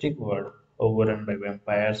futuristic world overrun by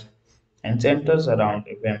vampires and centers around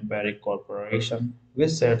a vampiric corporation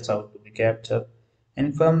which sets out to capture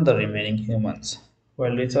and farm the remaining humans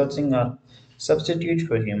while researching a substitute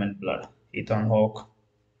for human blood. Ethan Hawke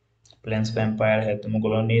plays vampire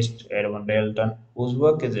ethnocolonist Edwin Dalton, whose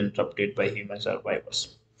work is interrupted by human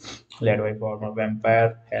survivors, led by former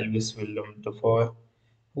vampire Willem Dafoe,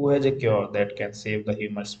 who has a cure that can save the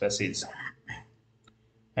human species.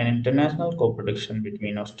 An international co-production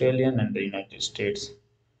between Australia and the United States,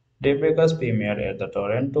 Daybreakers premiered at the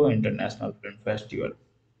Toronto International Film Festival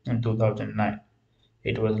in 2009.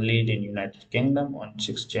 It was released in United Kingdom on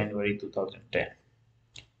 6 January 2010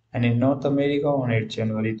 and in North America on 8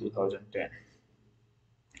 January 2010.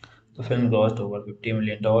 The film grossed over $50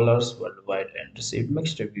 million worldwide and received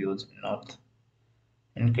mixed reviews in North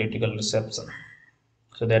and critical reception.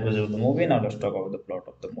 So that was about the movie. Now let's talk about the plot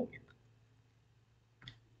of the movie.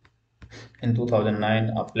 In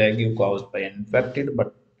 2009, a plague caused by an infected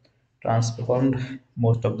but transformed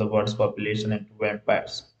most of the world's population into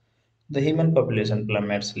vampires. The human population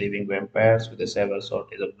plummets, leaving vampires with a severe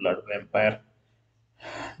shortage of blood. Vampire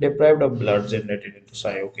deprived of blood generated into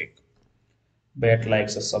Hawke. Bat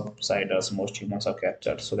likes a subsiders, most humans are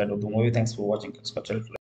captured. So that was the movie. Thanks for watching.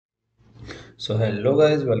 So hello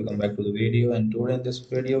guys, welcome back to the video, and today in this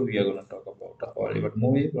video we are going to talk about a Hollywood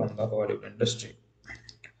movie from the Hollywood industry.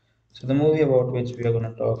 So the movie about which we are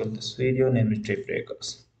going to talk in this video name is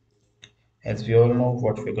Daybreakers. As we all know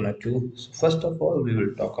what we're going to do. So first of all we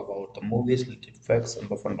will talk about the movie's little facts and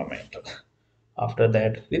the fundamentals. After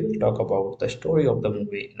that we will talk about the story of the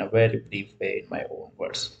movie in a very brief way in my own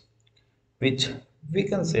words, which we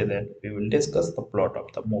can say that we will discuss the plot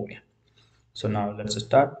of the movie. So now let's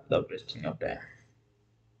start the wasting of time.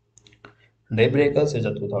 Daybreakers is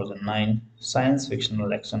a 2009 science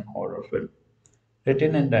fictional action horror film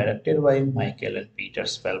written and directed by Michael and Peter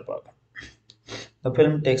Spellberg. The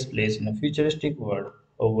film takes place in a futuristic world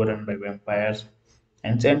overrun by vampires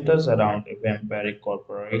and centers around a vampiric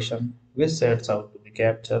corporation which sets out to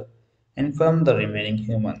capture and farm the remaining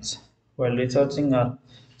humans while researching a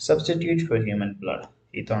substitute for human blood.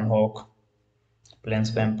 Ethan Hawke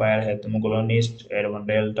plays vampire ethnocolonist Edwin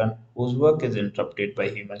Dalton, whose work is interrupted by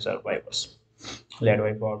human survivors, led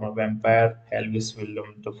by former vampire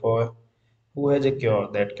Willem Dafoe, who has a cure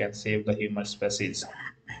that can save the human species.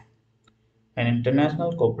 An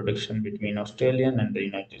international co-production between Australia and the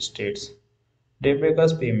United States,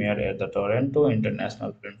 Daybreakers premiered at the Toronto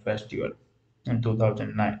International Film Festival in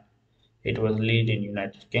 2009. It was released in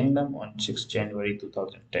United Kingdom on 6 January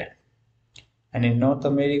 2010 and in North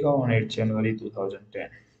America on 8 January 2010.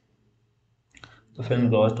 The film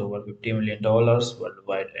grossed over $50 million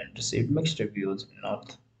worldwide and received mixed reviews in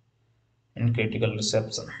North and critical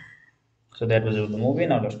reception. So that was about the movie.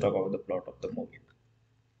 Now let's talk about the plot of the movie.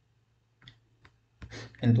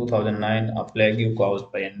 In 2009, a plague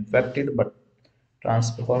caused by an infected but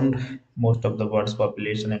transformed most of the world's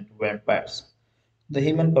population into vampires. The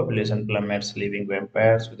human population plummets, leaving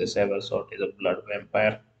vampires with a severe shortage of blood.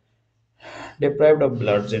 Vampire deprived of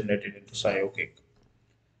blood generated into Hawke.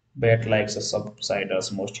 Bat likes the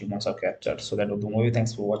subsiders, most humans are captured. So that was the movie.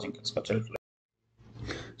 Thanks for watching.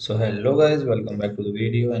 So hello guys, welcome back to the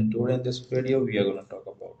video. And today in this video, we are going to talk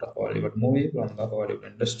about a Hollywood movie from the Hollywood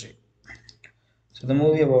industry. So the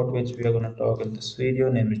movie about which we are going to talk in this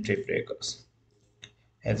video name is Daybreakers.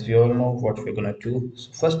 As we all know what we're going to do.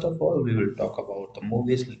 So first of all, we will talk about the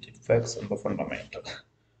movie's related facts and the fundamentals.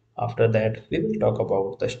 After that, we will talk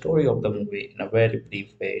about the story of the movie in a very brief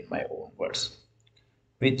way in my own words,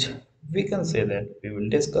 which we can say that we will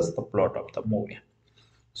discuss the plot of the movie.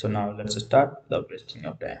 So now let's start the wasting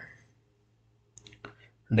of time.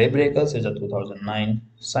 Daybreakers is a 2009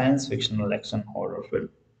 science fictional action horror film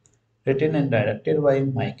written and directed by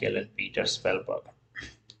Michael and Peter Spellberg.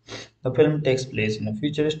 The film takes place in a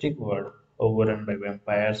futuristic world overrun by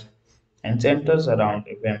vampires and centers around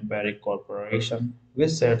a vampiric corporation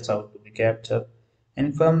which sets out to capture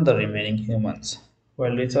and farm the remaining humans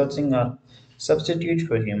while researching a substitute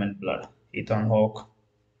for human blood. Ethan Hawke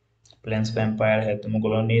plains vampire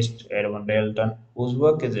ethnocolonist Edwin Dalton, whose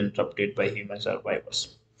work is interrupted by human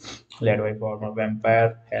survivors, led by former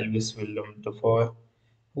vampire Elvis Willem Dafoe,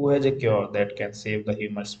 who has a cure that can save the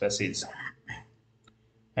human species.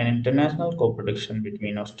 An international co-production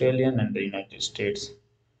between Australia and the United States,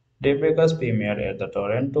 Daybreakers premiered at the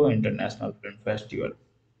Toronto International Film Festival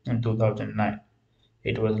in 2009.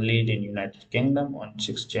 It was released in United Kingdom on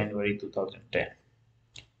 6 January 2010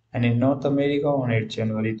 and in North America on 8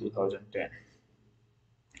 January 2010.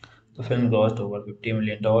 The film grossed over $50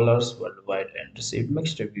 million worldwide and received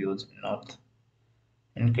mixed reviews in North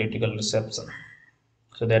and critical reception.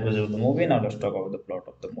 So that was the movie. Now let's talk about the plot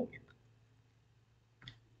of the movie.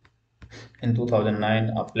 In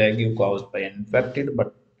 2009, a plague caused by an infected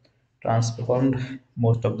but transformed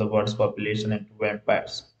most of the world's population into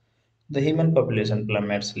vampires. The human population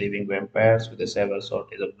plummets, leaving vampires with a severe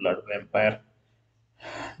shortage of blood. Vampire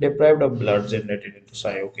deprived of blood generated into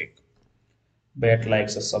Hawke. Bat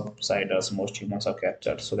likes the subsiders, most humans are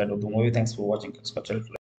captured. So that was the movie. Thanks for watching.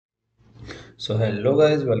 So hello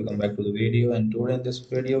guys, welcome back to the video. And today in this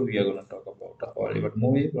video, we are going to talk about a Hollywood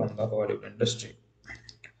movie from the Hollywood industry.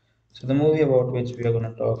 So the movie about which we are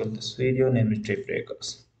going to talk in this video name is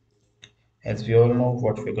Daybreakers. As we all know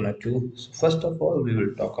what we're going to do. So first of all, we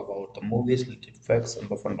will talk about the movie's related facts and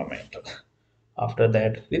the fundamentals. After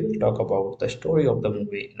that, we will talk about the story of the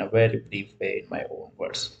movie in a very brief way in my own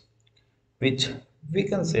words, which we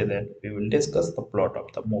can say that we will discuss the plot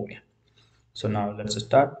of the movie. So now let's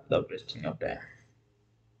start the wasting of time.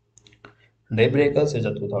 Daybreakers is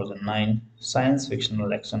a 2009 science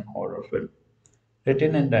fictional action horror film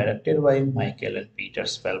written and directed by Michael and Peter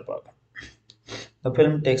Spellberg. The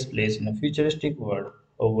film takes place in a futuristic world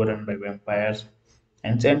overrun by vampires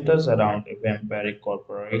and centers around a vampiric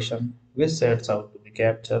corporation which sets out to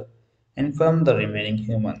capture and farm the remaining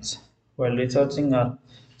humans while researching a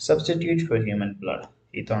substitute for human blood.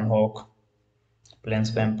 Ethan Hawke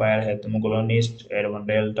plains vampire ethnocolonist Edwin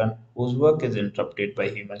Dalton, whose work is interrupted by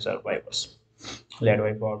human survivors, led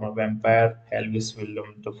by former vampire Elvis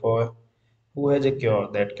Willem Dafoe, who has a cure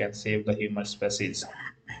that can save the human species.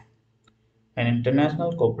 An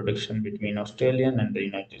international co-production between Australia and the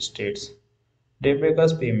United States,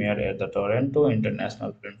 Daybreakers premiered at the Toronto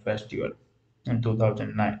International Film Festival in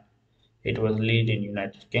 2009. It was released in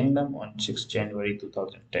United Kingdom on 6 January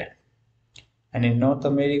 2010 and in North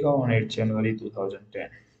America on 8 January 2010.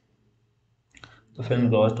 The film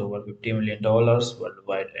grossed over $50 million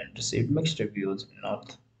worldwide and received mixed reviews in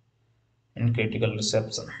North and critical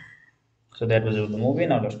reception. So that was the movie.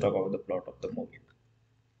 Now let's talk about the plot of the movie.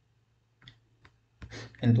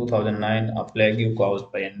 In 2009, a plague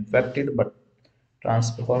caused by an infected but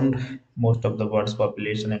transformed most of the world's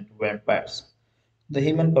population into vampires. The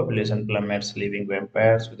human population plummets, leaving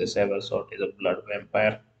vampires with a severe shortage of blood.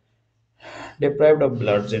 Vampire deprived of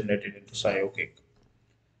blood generated into Hawke.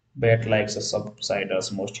 Bat likes the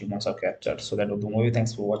subsiders, most humans are captured. So that was the movie.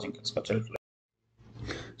 Thanks for watching.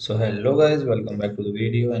 So hello guys, welcome back to the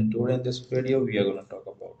video. And today in this video, we are going to talk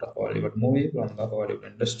about a Hollywood movie from the Hollywood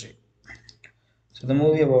industry. So the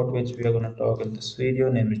movie about which we are going to talk in this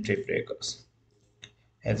video name is Daybreakers.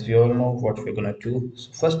 As we all know what we're going to do.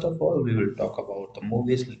 So first of all, we will talk about the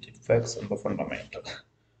movie's related facts and the fundamentals.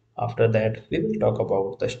 After that, we will talk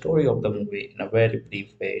about the story of the movie in a very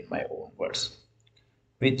brief way in my own words,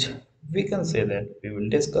 which we can say that we will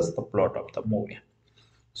discuss the plot of the movie.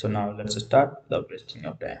 So now let's start the wasting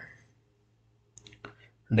of time.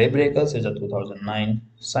 Daybreakers is a 2009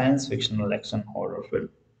 science fictional action horror film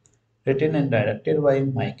written and directed by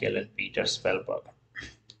Michael and Peter Spellberg.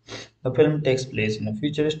 The film takes place in a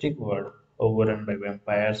futuristic world overrun by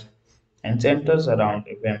vampires and centers around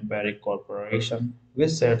a vampiric corporation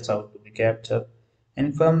which sets out to capture and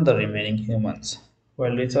inform the remaining humans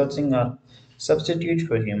while researching a substitute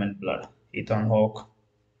for human blood. Ethan Hawke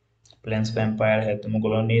plans vampire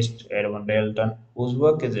ethnocolonist Edwin Dalton, whose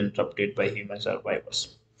work is interrupted by human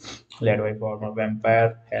survivors, led by former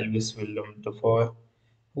vampire Elvis Willem Dafoe,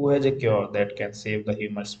 who has a cure that can save the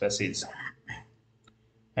human species.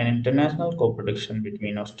 An international co-production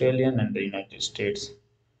between Australia and the United States,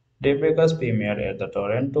 Daybreakers premiered at the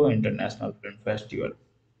Toronto International Film Festival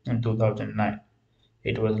in 2009.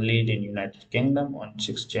 It was released in United Kingdom on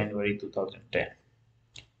 6 January 2010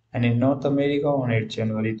 and in North America on 8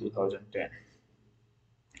 January 2010.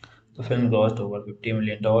 The film grossed over $50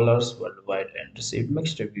 million worldwide and received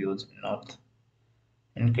mixed reviews in North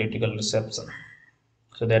and critical reception.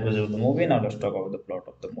 So that was about the movie. Now let's talk about the plot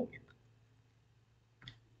of the movie.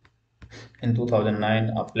 In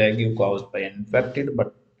 2009, a plague caused by an infected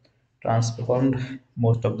but transformed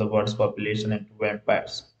most of the world's population into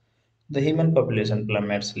vampires. The human population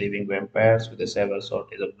plummets, leaving vampires with a severe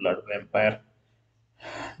shortage of blood. Vampire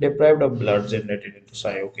deprived of blood generated into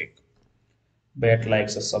Hawke. Bat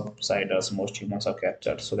likes a subsiders, most humans are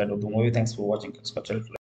captured. So that was the movie. Thanks for watching.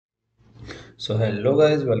 So hello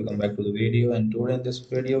guys, welcome back to the video, and today in this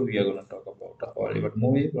video we are going to talk about a Hollywood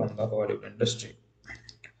movie from the Hollywood industry.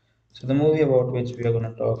 So the movie about which we are going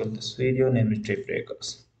to talk in this video name is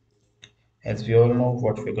Daybreakers. As we all know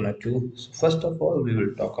what we're going to do, so first of all we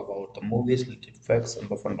will talk about the movie's little facts and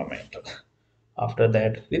the fundamentals. After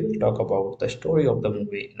that we will talk about the story of the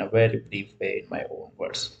movie in a very brief way in my own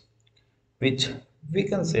words, which we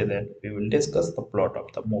can say that we will discuss the plot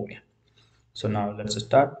of the movie. So now let's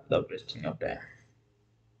start the wasting of time.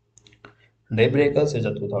 Daybreakers is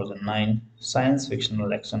a 2009 science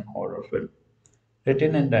fictional action horror film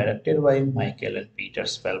written and directed by Michael and Peter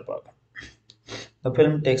Spellberg. The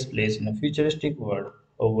film takes place in a futuristic world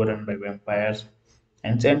overrun by vampires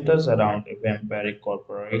and centers around a vampiric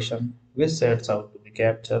corporation which sets out to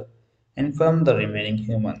capture and inform the remaining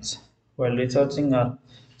humans while researching a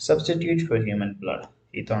substitute for human blood.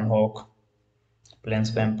 Ethan Hawke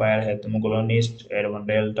plans vampire ethnocolonist Edwin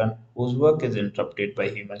Dalton, whose work is interrupted by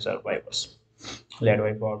human survivors, led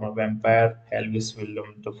by former vampire Elvis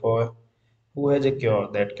Willem Dafoe, who has a cure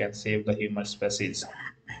that can save the human species.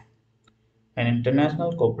 An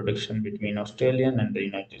international co-production between Australia and the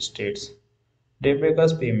United States,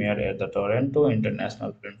 Daybreakers premiered at the Toronto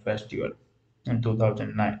International Film Festival in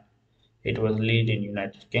 2009. It was released in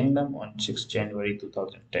United Kingdom on 6 January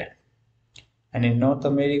 2010 and in North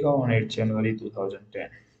America on 8 January 2010.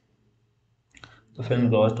 The film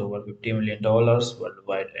grossed over $50 million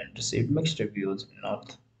worldwide and received mixed reviews in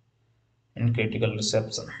North and critical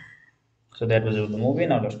reception. So that was about the movie.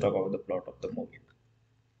 Now let's talk about the plot of the movie.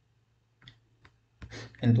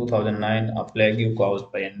 In 2009, a plague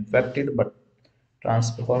caused by an infected but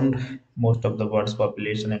transformed most of the world's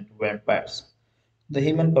population into vampires. The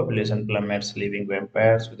human population plummets, leaving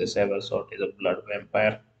vampires with a severe shortage of blood.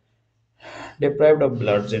 Vampire deprived of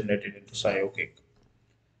blood generated into Hawke.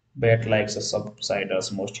 Bat likes a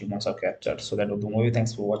subsiders, most humans are captured. So that was the movie.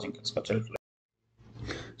 Thanks for watching.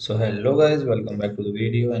 So hello guys, welcome back to the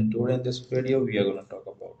video, and today in this video we are going to talk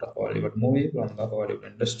about a Hollywood movie from the Hollywood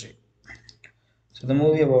industry. So the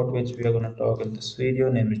movie about which we are going to talk in this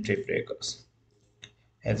video name is Daybreakers.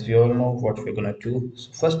 As we all know what we're going to do,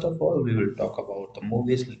 so first of all we will talk about the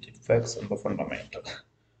movie's little facts and the fundamentals.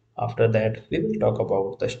 After that we will talk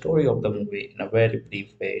about the story of the movie in a very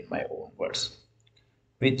brief way in my own words,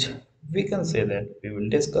 which we can say that we will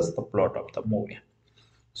discuss the plot of the movie.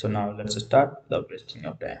 So now let's start the wasting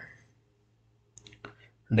of time.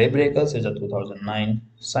 Daybreakers is a 2009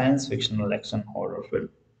 science fictional action horror film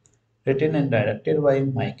written and directed by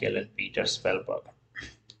Michael and Peter Spellberg.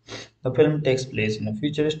 The film takes place in a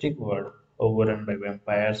futuristic world overrun by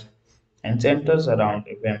vampires and centers around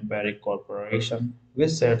a vampiric corporation which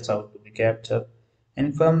sets out to capture and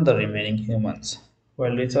inform the remaining humans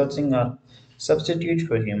while researching a substitute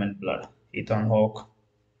for human blood. Ethan Hawke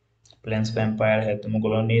plans vampire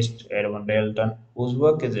ethnocolonist Edwin Dalton, whose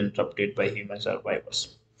work is interrupted by human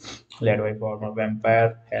survivors, led by former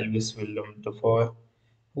vampire Elvis Willem Dafoe,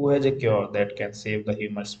 who has a cure that can save the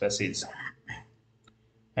human species.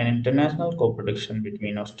 An international co-production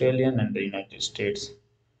between Australia and the United States,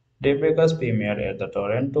 Daybreakers premiered at the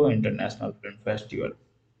Toronto International Film Festival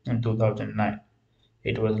in 2009.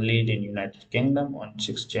 It was released in United Kingdom on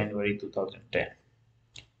 6 January 2010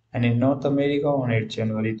 and in North America on 8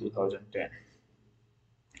 January 2010.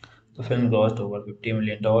 The film grossed over $50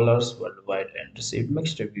 million worldwide and received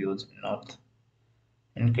mixed reviews in North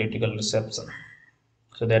and critical reception.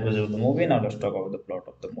 So that was about the movie. Now let's talk about the plot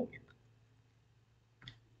of the movie.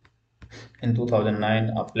 In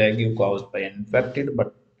 2009, a plague caused by an infected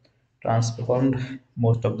but transformed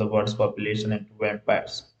most of the world's population into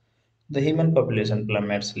vampires. The human population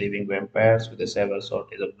plummets, leaving vampires with a severe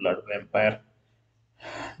shortage of blood. Vampire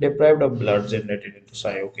deprived of blood generated into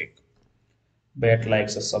Hawke. Bat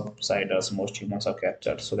likes a subsiders, most humans are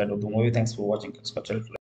captured. So that was the movie. Thanks for watching.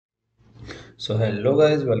 So hello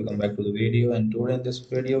guys, welcome back to the video. And today in this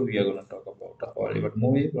video, we are going to talk about a Hollywood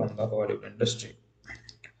movie from the Hollywood industry.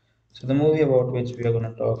 So the movie about which we are going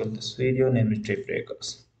to talk in this video name is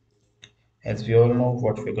Daybreakers. As we all know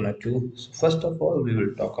what we're going to do. So first of all, we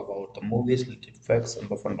will talk about the movie's related facts and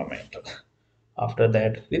the fundamentals. After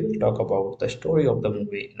that, we will talk about the story of the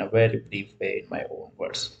movie in a very brief way in my own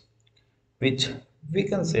words, which we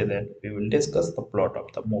can say that we will discuss the plot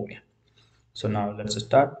of the movie. So now let's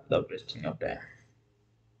start the wasting of time.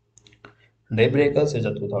 Daybreakers is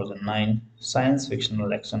a 2009 science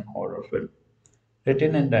fictional action horror film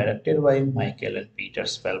written and directed by Michael and Peter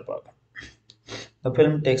Spellberg. The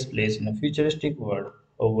film takes place in a futuristic world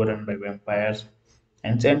overrun by vampires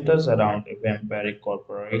and centers around a vampiric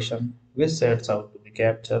corporation which sets out to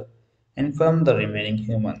capture and farm the remaining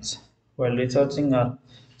humans while researching a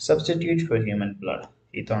substitute for human blood.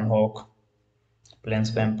 Ethan Hawke plays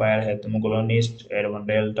vampire ethnocolonist Edwin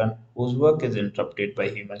Dalton, whose work is interrupted by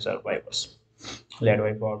human survivors, led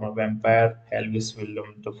by former vampire Elvis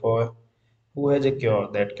Willem Dafoe, who has a cure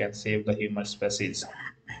that can save the human species.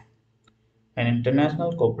 An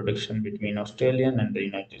international co-production between Australia and the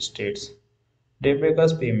United States,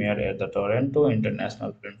 Daybreakers premiered at the Toronto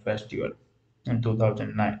International Film Festival in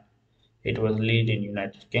 2009. It was released in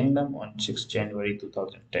United Kingdom on 6 January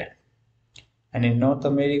 2010 and in North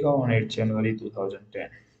America on 8 January 2010.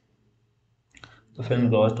 The film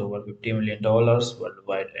grossed over $50 million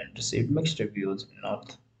worldwide and received mixed reviews in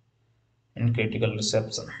North and critical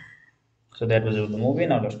reception. So that was the movie.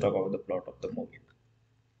 Now let's talk about the plot of the movie.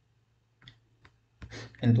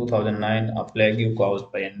 In 2009, a plague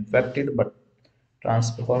caused by an infected but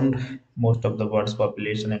transformed most of the world's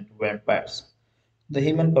population into vampires. The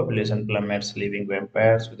human population plummets, leaving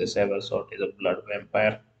vampires with a severe shortage of blood.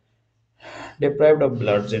 Vampire deprived of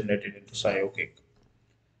blood generated into Hawke.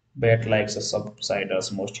 Bat likes a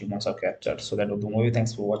subsiders, most humans are captured. So that was the movie.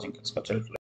 Thanks for watching.